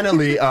then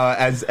finally,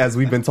 as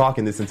we've been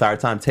talking this entire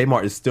time,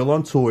 Tamar is still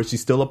on tour.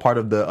 She's still a part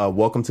of the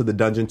Welcome to the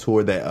Dungeon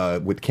tour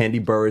that with Candy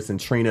Burris and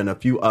Trina and a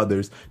few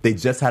others. They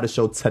just had a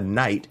show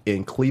tonight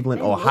in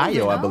Cleveland,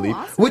 Ohio, I believe,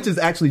 which is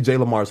actually Jay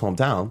Lamar's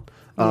hometown.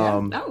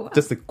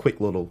 Just a quick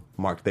little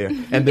mark there.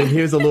 And then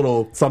here's a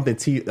little something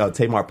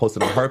Tamar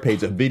posted on her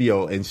page, a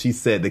video, and she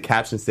said, the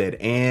caption said,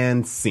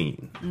 "and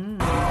scene."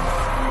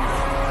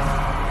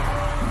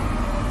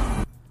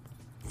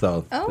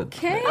 So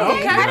okay.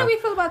 How do we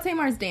feel about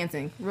Tamar's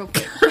dancing? Real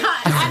quick.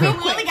 I mean,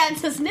 we only got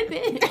into a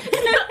snippet.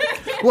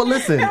 Well,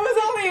 listen. That was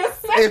only a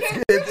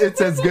second.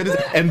 It's as good as,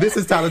 and this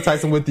is Tyler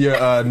Tyson with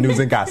your news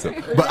and gossip.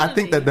 But I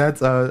think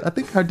that's I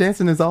think her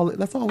dancing is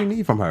that's all we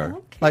need from her.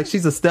 Okay. Like,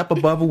 she's a step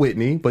above a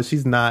Whitney, but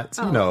she's not,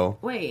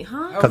 Wait,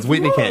 huh? Because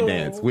Whitney can't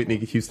dance. Whitney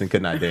Houston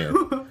could not dance.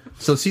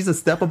 So she's a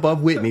step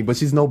above Whitney, but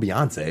she's no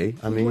Beyonce.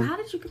 I mean, how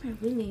did you compare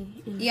Whitney?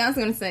 Yeah, I was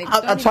gonna say.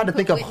 I tried to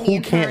think of who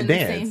can't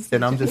dance,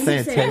 and I'm just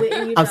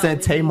saying. I'm saying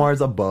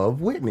Tamar's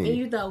above Whitney. And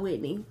you thought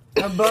Whitney.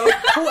 Above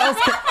who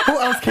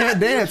else can't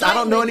dance? I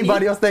don't know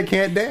anybody else that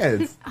can't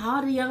dance.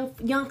 All the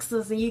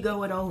youngsters, and you go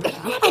with old.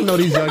 I don't know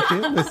these young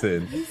kids.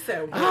 Listen,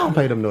 I don't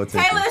pay them no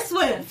attention. Taylor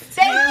Swift.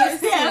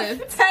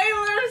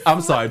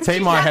 I'm sorry,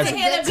 Taylor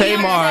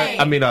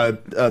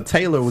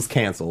was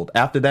canceled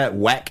after that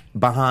whack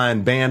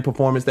behind band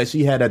performance that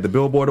she had at the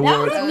Billboard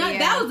Awards.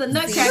 That was a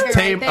nutcracker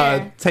right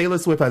there. Taylor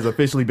Swift has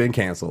officially been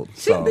canceled.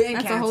 She really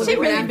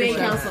been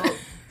canceled.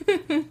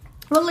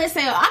 Well,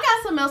 listen, I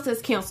got something else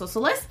that's canceled,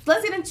 so let's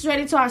get straight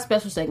into our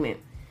special segment.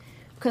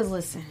 Because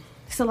listen,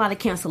 it's a lot of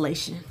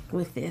cancellation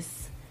with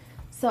this.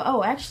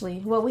 So,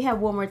 we have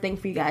one more thing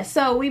for you guys.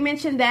 So we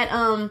mentioned that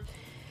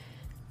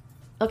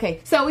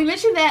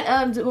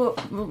we'll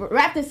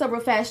wrap this up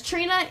real fast.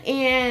 Trina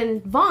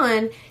and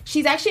Vaughn,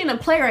 she's actually in a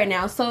play right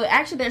now. So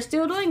actually, they're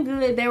still doing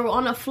good. They were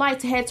on a flight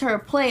to head to her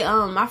play.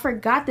 I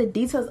forgot the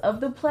details of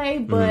the play,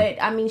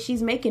 but I mean,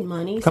 she's making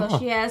money.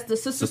 She has the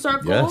Sister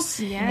Circle. Yes.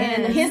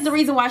 And here's the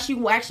reason why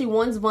she actually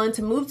wants Vaughn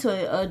to move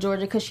to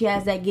Georgia, because she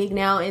has that gig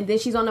now, and then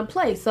she's on a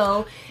play.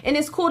 So, and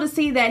it's cool to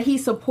see that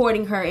he's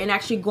supporting her and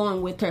actually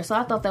going with her. So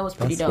I thought that was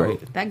pretty dope.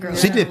 Great. That girl.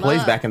 She did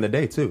plays back in the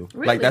day too.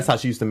 Really? Like, that's how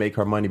she used to make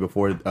her money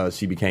before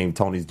she became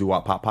Tony's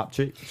doo-wop pop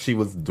chick. She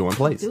was doing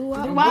plays.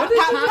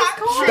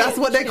 That's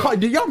what they call.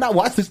 Do y'all not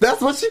watch this?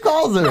 That's what she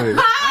calls her.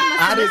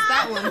 I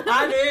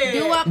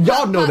did.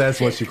 Y'all know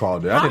that's what she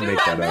called her. I didn't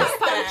make that up.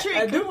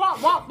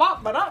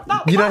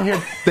 You don't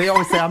hear? They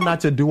always say, "I'm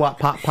not your doo-wop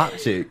pop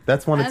chick."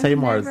 That's one of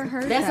Tamar's.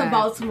 That's a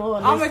Baltimore.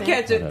 I'm gonna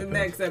catch it the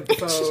next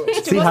episode.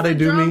 See how they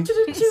do me?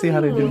 See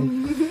how they do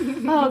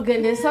me? Oh,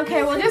 goodness.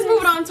 Okay, well, just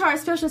moving on to our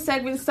special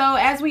segment. So,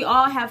 as we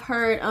all have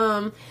heard,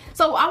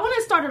 so I want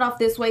to start it off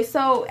this way.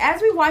 So,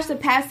 as we watched the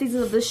past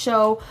seasons of the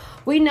show,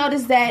 we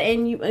noticed that,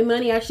 and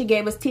Money actually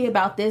gave us tea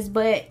about this,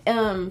 but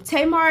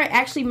Tamar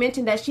actually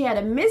mentioned that she had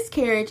a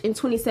miscarriage in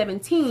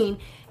 2017,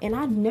 and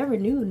I never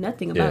knew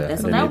nothing about that.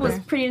 So that was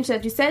pretty interesting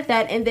that you said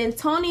that. And then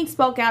Tony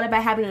spoke out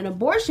about having an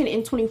abortion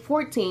in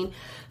 2014.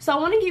 So I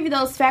want to give you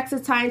those facts to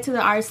tie into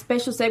our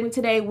special segment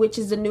today, which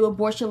is the new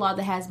abortion law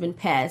that has been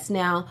passed.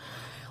 Now,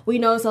 we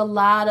know it's a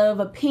lot of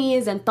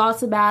opinions and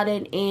thoughts about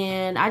it,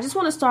 and I just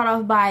want to start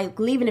off by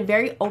leaving it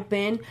very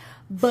open,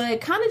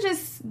 but kind of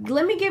just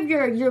let me give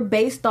your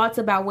base thoughts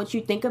about what you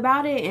think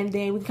about it, and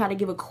then we can kind of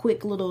give a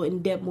quick little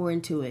in-depth more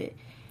into it.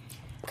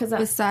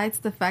 Besides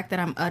the fact that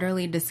I'm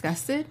utterly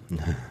disgusted.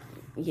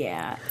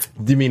 Yeah.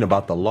 Do you mean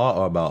about the law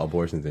or about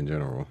abortions in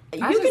general?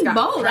 You can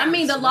both. I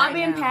mean, the law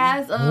being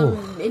passed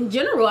in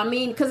general. I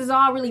mean, because it's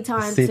all really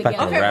tied together. I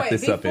can wrap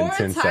this up in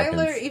 10 before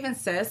Tyler seconds. even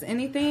says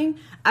anything,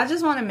 I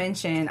just want to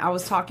mention, I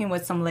was talking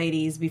with some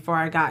ladies before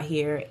I got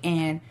here,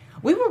 and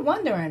we were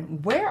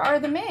wondering, where are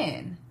the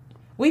men?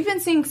 We've been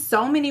seeing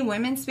so many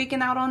women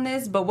speaking out on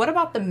this, but what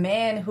about the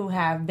men who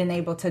have been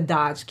able to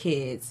dodge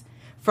kids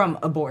from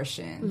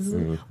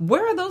abortions?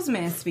 Where are those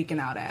men speaking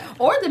out at?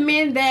 Or the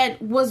men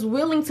that was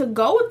willing to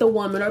go with the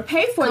woman or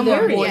pay for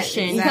the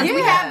abortion. Because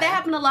we have that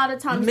happen a lot of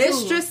times.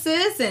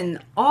 Mistresses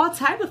and all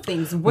type of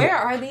things. Where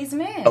are these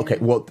men? Okay,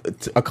 well,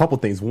 a couple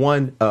things.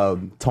 One,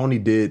 Tony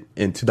did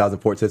in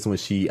 2014 when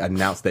she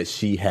announced that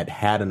she had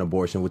an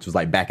abortion, which was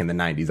like back in the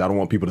 90s. I don't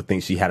want people to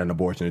think she had an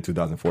abortion in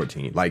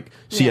 2014. Like,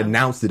 she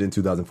announced it in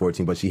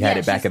 2014 but she had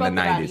it back in the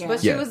 90s.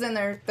 But she was in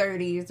her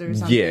 30s or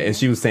something. Yeah, and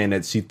she was saying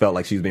that she felt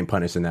like she was being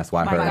punished, and that's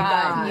why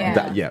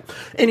Yeah.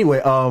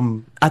 Anyway,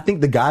 I think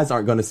the guys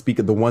aren't going to speak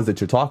of the ones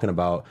that you're talking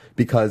about,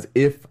 because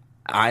if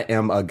I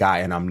am a guy,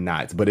 and I'm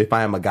not, but if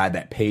I am a guy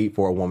that paid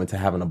for a woman to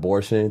have an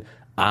abortion,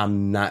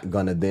 I'm not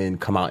going to then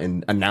come out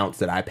and announce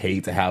that I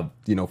paid to have,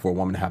 for a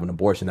woman to have an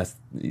abortion.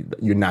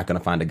 You're not going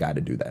to find a guy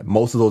to do that.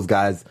 Most of those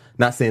guys,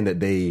 not saying that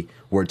they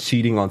were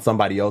cheating on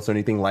somebody else or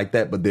anything like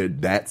that, but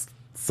that's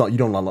so you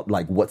don't know,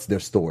 like, what's their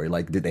story?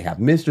 Like, did they have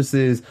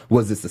mistresses?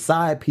 Was this a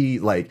side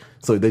piece? Like,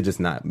 so they're just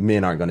not,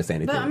 men aren't going to say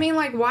anything. But I mean,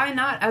 like, why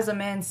not as a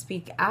man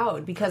speak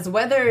out? Because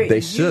whether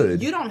they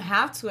should, you don't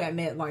have to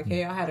admit, like,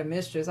 hey, I had a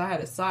mistress, I had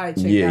a side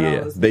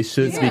chick. They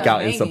should speak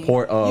out in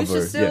support of. You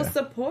should still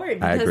support,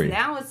 because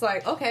now it's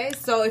like, okay,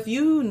 so if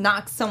you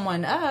knock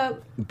someone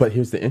up. But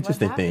here's the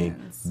interesting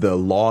thing: the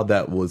law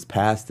that was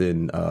passed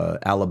in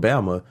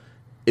Alabama.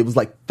 It was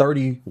like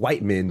 30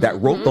 white men that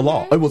wrote the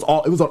law. It was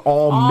an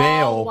all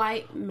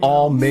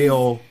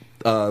male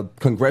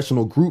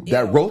congressional group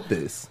that wrote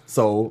this.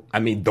 So I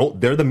mean,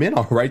 they're the men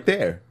right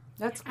there.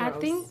 That's gross. I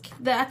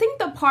think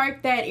the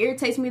part that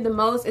irritates me the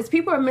most is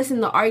people are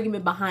missing the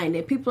argument behind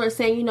it. People are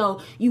saying, you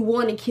know, you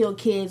want to kill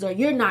kids, or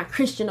you're not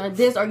Christian, or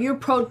this, or you're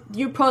pro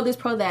this,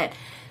 pro that.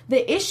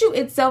 The issue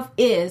itself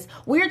is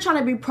we're trying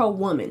to be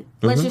pro-woman.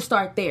 Let's just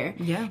start there.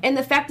 Yeah. And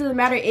the fact of the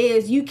matter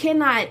is you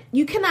cannot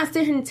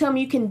sit here and tell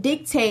me you can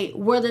dictate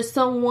whether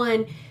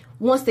someone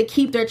wants to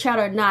keep their child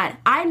or not.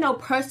 I know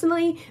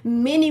personally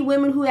many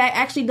women who have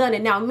actually done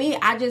it. Now me,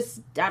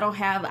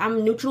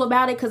 I'm neutral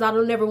about it because I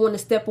don't ever want to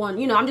step on,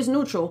 I'm just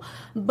neutral.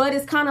 But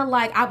it's kind of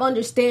like I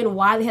understand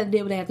why they have to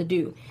do what they have to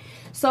do.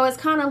 So it's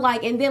kind of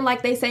like, and then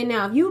like they say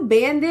now, if you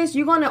ban this,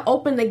 you're going to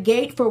open the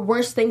gate for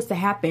worse things to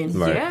happen.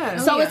 Right. Yeah.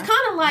 So it's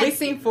kind of like... We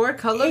seen 4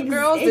 colored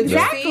girls.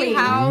 Exactly. Did you see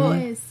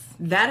how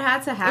that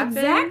had to happen?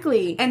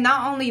 Exactly. And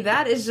not only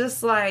that, it's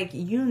just like,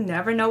 you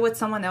never know what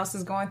someone else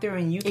is going through,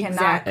 and you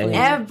cannot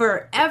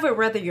ever,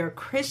 whether you're a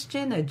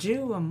Christian, a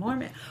Jew, a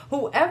Mormon,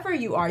 whoever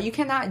you are, you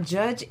cannot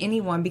judge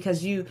anyone,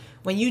 because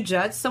when you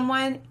judge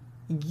someone,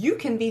 you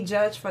can be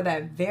judged for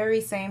that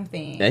very same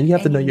thing. And you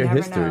have to know your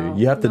history.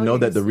 You have to know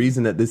that the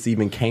reason that this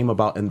even came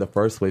about in the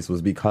first place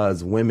was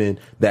because women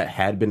that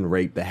had been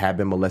raped, that had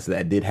been molested,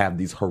 that did have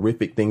these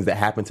horrific things that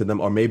happened to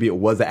them, or maybe it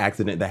was an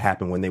accident that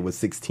happened when they were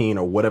 16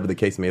 or whatever the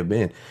case may have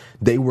been.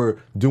 They were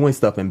doing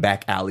stuff in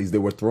back alleys. They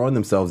were throwing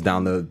themselves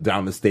down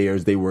the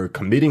stairs. They were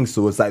committing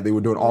suicide. They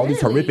were doing all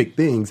these horrific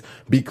things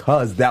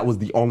because that was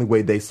the only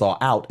way they saw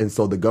out. And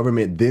so the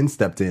government then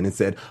stepped in and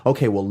said,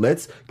 okay, well,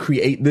 let's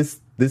create this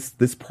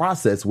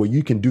process where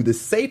you can do this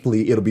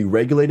safely. It'll be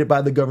regulated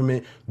by the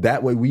government.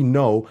 That way we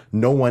know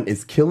no one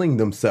is killing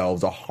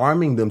themselves or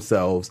harming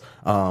themselves,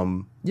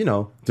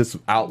 just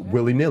out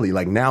willy-nilly.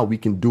 Like, now we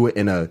can do it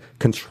in a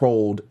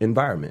controlled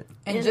environment.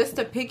 And just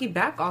to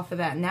piggyback off of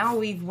that, now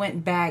we've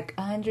went back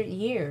 100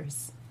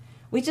 years.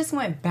 We just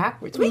went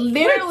backwards.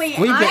 Literally,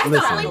 that's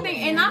the only thing.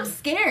 And I'm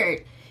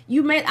scared.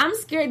 I'm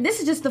scared.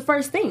 This is just the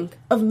first thing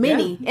of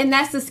many. Yeah. And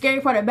that's the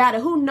scary part about it.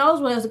 Who knows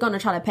what else is going to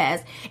try to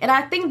pass? And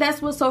I think that's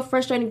what's so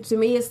frustrating to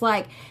me. It's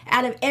like,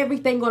 out of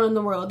everything going on in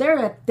the world, there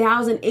are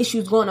 1,000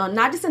 issues going on,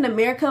 not just in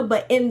America,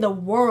 but in the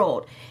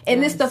world.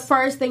 And this is the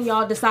first thing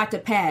y'all decide to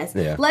pass.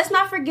 Yeah. Let's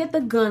not forget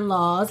the gun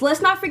laws. Let's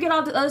not forget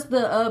all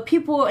the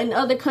people in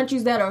other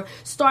countries that are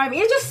starving.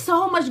 It's just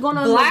so much going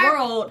on in the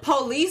world.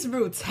 Police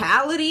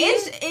brutality.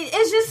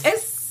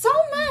 It's so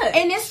much.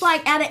 And it's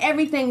like, out of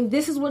everything,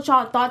 this is what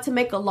y'all thought to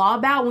make a law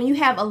about, when you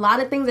have a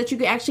lot of things that you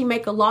could actually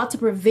make a law to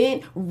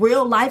prevent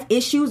real life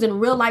issues and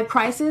real life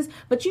crises,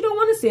 but you don't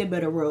want to see a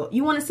better world.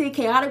 You want to see a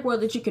chaotic world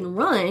that you can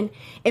run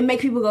and make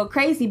people go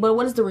crazy, but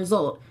what is the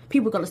result?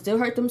 People are going to still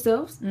hurt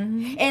themselves.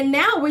 Mm-hmm. And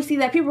now we see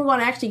that people are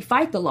going to actually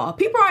fight the law.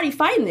 People are already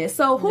fighting this.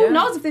 So who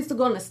knows if it's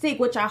going to stick,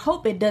 which I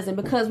hope it doesn't,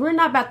 because we're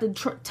not about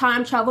to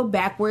time travel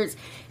backwards.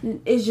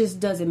 It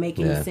just doesn't make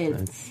any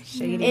sense.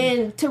 Shady.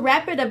 And to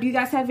wrap it up, you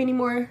guys have any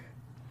more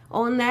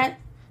on that?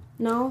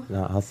 No,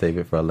 I'll save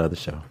it for another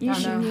show. You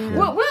should. Yeah.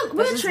 Well,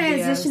 we'll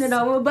transition it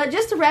over. But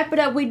just to wrap it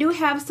up, we do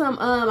have some.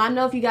 I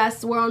know if you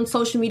guys were on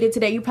social media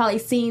today, you probably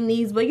seen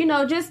these. But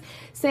just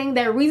saying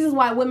that reasons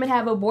why women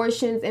have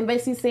abortions, and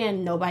basically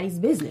saying nobody's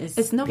business.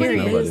 It's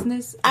nobody's business. Period.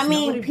 Business.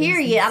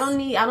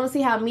 I don't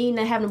see how me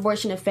not having an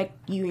abortion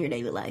affect you in your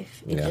daily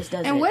life. It just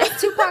doesn't. And what's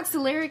Tupac's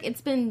lyric?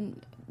 It's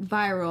been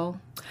viral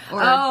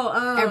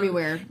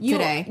everywhere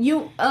today.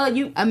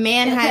 A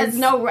man has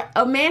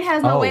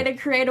no way to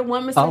create a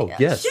woman.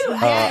 Yes. Shoot,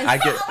 I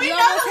get.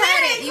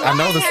 I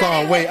know the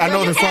song. Wait, I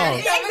know the song.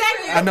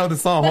 Exactly. I know the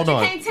song. Hold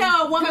on. You can't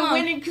tell a woman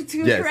when to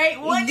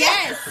create one.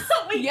 Yes.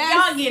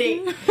 Y'all get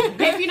it.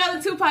 If you know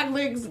the Tupac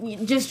lyrics,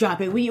 just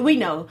drop it. We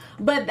know.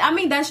 But I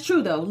mean, that's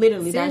true though.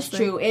 Literally, that's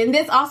true. And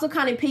this also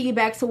kind of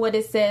piggybacks to what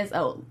it says.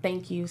 Oh,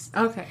 thank you.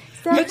 Okay.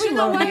 But you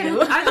know what?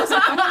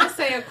 I want to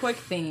say a quick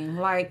thing.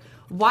 Like,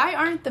 why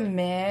aren't the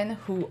men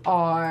who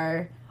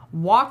are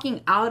walking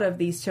out of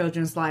these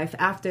children's life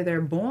after they're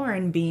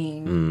born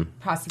being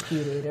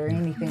prosecuted or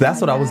anything?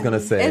 That's what I was going to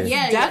say. It's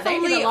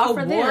definitely a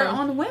war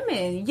on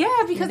women.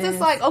 Yeah, because it's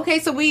like, okay,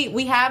 so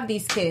we have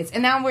these kids,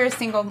 and now we're a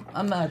single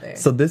mother.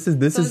 So this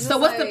is. So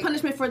what's the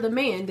punishment for the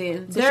man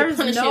then? There's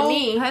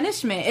no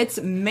punishment.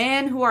 It's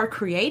men who are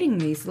creating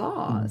these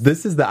laws.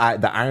 This is the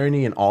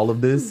irony in all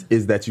of this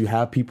is that you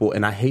have people,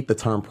 and I hate the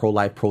term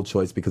pro-life,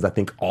 pro-choice, because I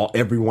think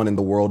everyone in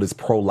the world is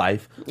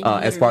pro-life,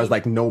 as far as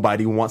like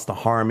nobody wants to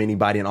harm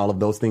anybody and all of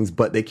those things,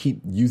 but they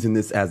keep using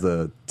this as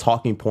a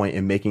talking point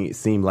and making it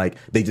seem like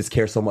they just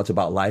care so much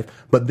about life.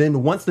 But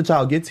then once the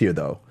child gets here,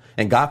 though,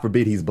 and God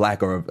forbid he's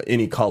black or of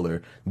any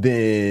color,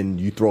 then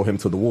you throw him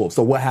to the wolves.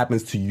 So what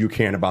happens to you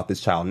caring about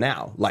this child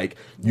now? Like,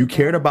 you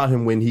cared about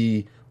him when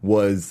he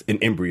was an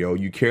embryo.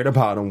 You cared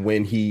about him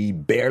when he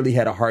barely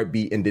had a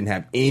heartbeat and didn't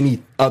have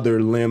any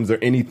other limbs or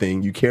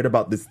anything. You cared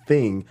about this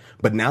thing,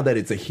 but now that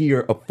it's a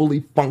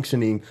fully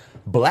functioning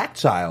black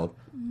child,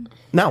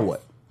 now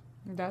what?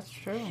 That's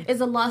true. Is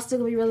the law still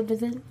gonna be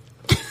relevant?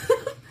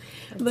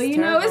 But you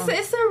know,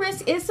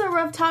 it's a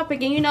rough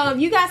topic, and you know, if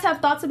you guys have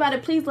thoughts about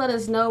it, please let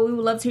us know. We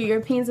would love to hear your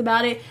opinions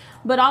about it.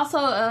 But also,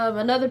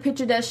 another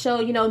picture that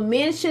showed, you know,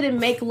 men shouldn't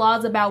make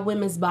laws about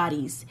women's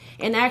bodies.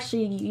 And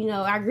actually, you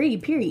know, I agree.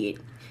 Period.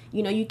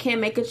 You know, you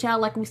can't make a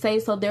child like we say,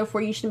 so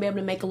therefore you shouldn't be able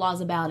to make laws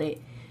about it.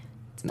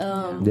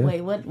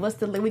 Wait, what's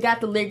the? We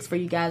got the lyrics for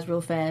you guys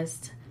real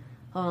fast.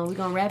 We're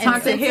gonna wrap it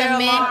up. Since a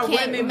man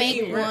can't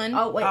make one,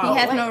 he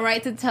has no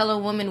right to tell a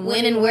woman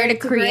when and where to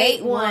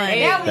create one.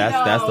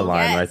 That's the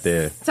line right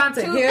there. Time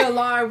to heal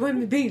our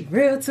women, be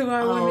real to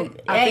our women.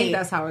 I think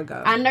that's how it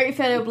goes. I know you're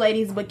fed up,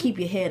 ladies, but keep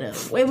your head up.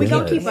 We're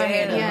gonna keep our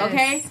head up,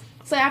 okay?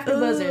 So after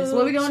buzzers,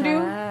 what we gonna do?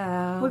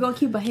 We're gonna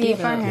keep our head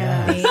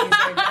up.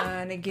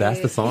 That's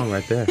the song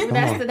right there.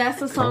 That's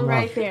the song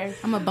right there.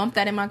 I'm gonna bump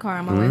that in my car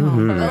on my way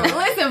home.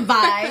 Listen,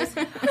 vibes.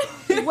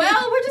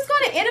 Well, we're just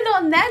going to end it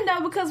on that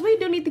note because we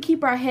do need to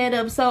keep our head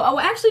up. So,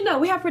 actually, no,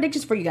 we have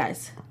predictions for you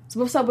guys.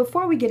 So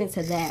before we get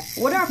into that,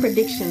 what are our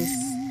predictions?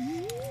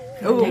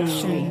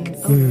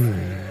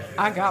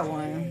 I got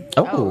one.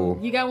 Oh,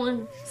 you got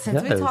one?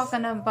 Since we're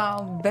talking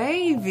about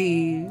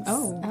babies,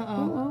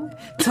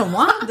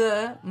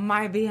 Tawanda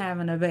might be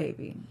having a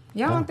baby.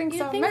 Y'all don't think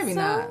so? Maybe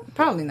not.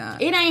 Probably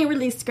not. It ain't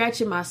really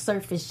scratching my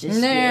surface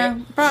just yet.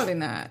 Probably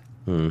not.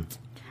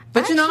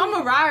 But you know, I'm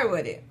gonna ride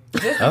with it.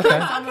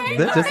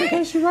 Just in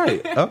case you're right.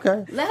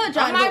 Okay. Let her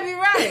drive. I might be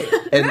right.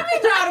 Let me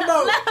drive the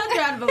boat. Let her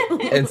drive the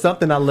boat. And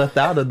something I left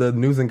out of the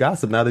news and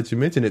gossip, now that you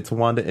mention it,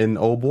 Tawanda and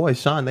old boy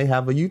Sean, they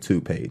have a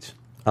YouTube page.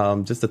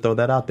 Just to throw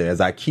that out there,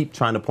 as I keep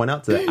trying to point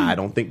out to, I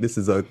don't think this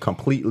is a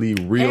completely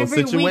real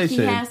situation.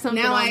 Week he has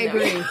something now I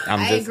agree.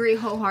 I agree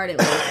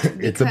wholeheartedly.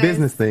 It's a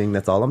business thing.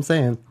 That's all I'm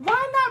saying.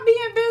 Why not be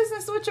in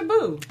business with your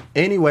boo?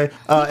 Anyway,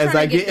 as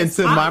I get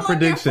into my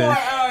prediction, I'm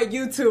looking for a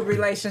YouTube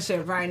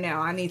relationship right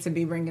now. I need to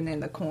be bringing in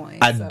the coin.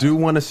 I do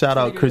want to shout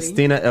out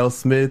Christina L.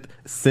 Smith,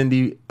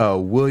 Cindy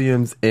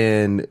Williams,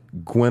 and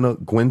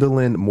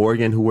Gwendolyn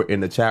Morgan, who were in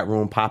the chat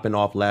room popping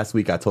off last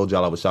week. I told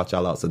y'all I would shout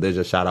y'all out, so there's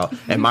your shout out.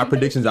 And my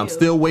predictions, I'm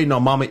still waiting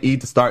on Mama E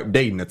to start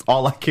dating. That's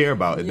all I care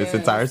about in this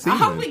entire season. I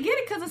hope we get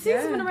it because the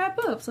season's going to wrap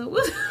up. So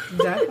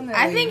definitely.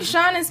 I think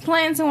Sean is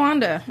playing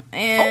Tawanda.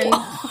 And wait.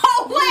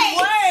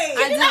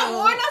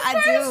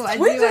 I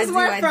do. We just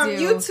went from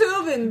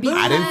YouTube and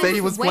I didn't say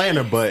he was playing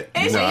her, but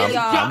you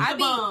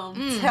know,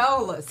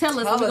 tell us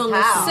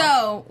how.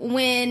 So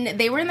when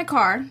they were in the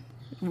car,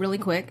 really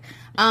quick,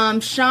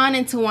 Sean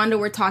and Tawanda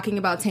were talking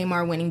about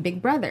Tamar winning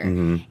Big Brother,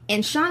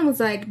 and Sean was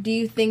like, "Do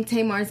you think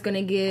Tamar's going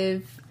to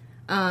give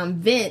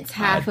Vince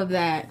half of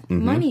that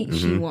money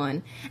she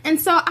won?"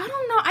 And so I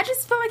don't know. I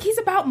just feel like he's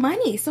about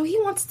money, so he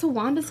wants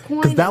Tawanda's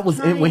coin. Because that was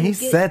it when he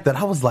said that.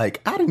 I was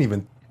like, I didn't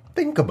even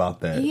think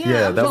about that.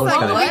 Yeah, that was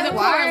kind of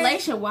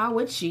correlation. Why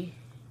would she?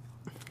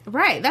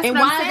 Right. That's and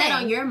what why I'm saying. Is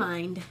that on your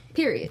mind?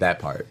 Period. That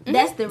part.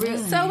 That's the real.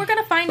 So we're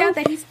gonna find out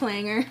that he's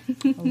playing her.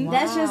 Wow.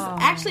 That's just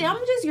actually. I'm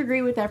just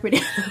agree with that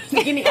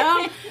prediction.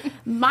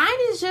 Mine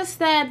is just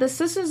that the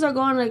sisters are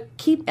going to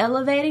keep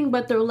elevating,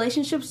 but the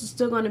relationships are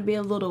still going to be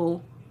a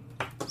little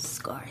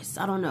scarce.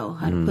 I don't know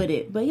how to put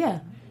it, but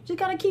yeah. Just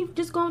gotta keep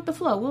just going with the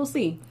flow. We'll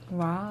see.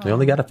 Wow. We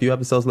only got a few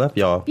episodes left,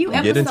 y'all.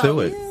 Get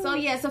into it. So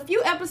yes, a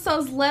few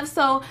episodes left.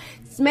 So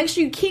make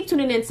sure you keep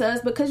tuning in to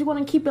us because you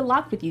want to keep it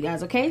locked with you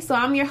guys. Okay. So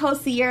I'm your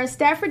host Sierra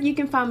Stafford. You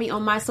can find me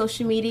on my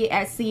social media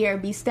at Sierra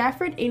B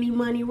Stafford. Any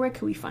money, where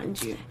can we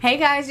find you? Hey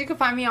guys, you can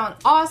find me on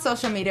all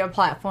social media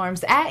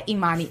platforms at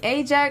Imani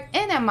Ajak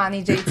and at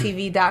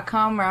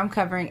ManiJTV.com, where I'm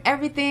covering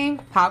everything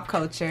pop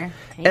culture.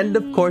 Hey. And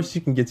of course,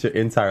 you can get your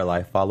entire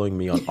life following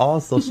me on all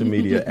social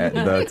media at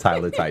the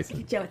Tyler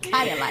Tyson.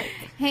 Entire life.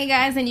 Hey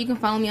guys, and you can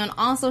follow me on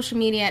all social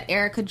media at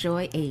Erica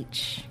Joy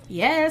H.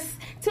 Yes.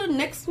 Till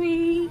next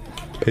week.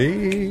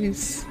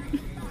 Peace.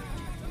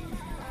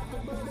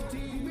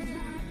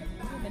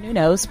 The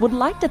Nunos would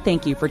like to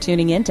thank you for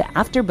tuning in to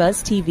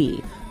AfterBuzz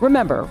TV.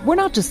 Remember, we're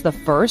not just the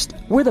first,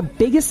 we're the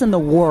biggest in the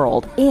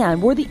world,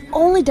 and we're the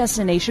only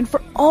destination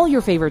for all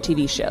your favorite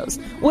TV shows.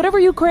 Whatever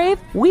you crave,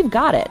 we've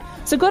got it.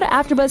 So go to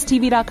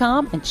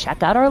AfterBuzzTV.com and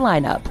check out our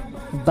lineup.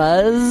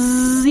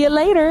 Buzz you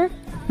later.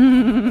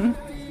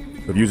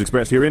 The views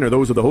expressed herein are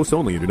those of the hosts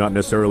only and do not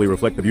necessarily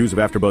reflect the views of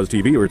AfterBuzz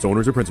TV or its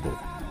owners or principals.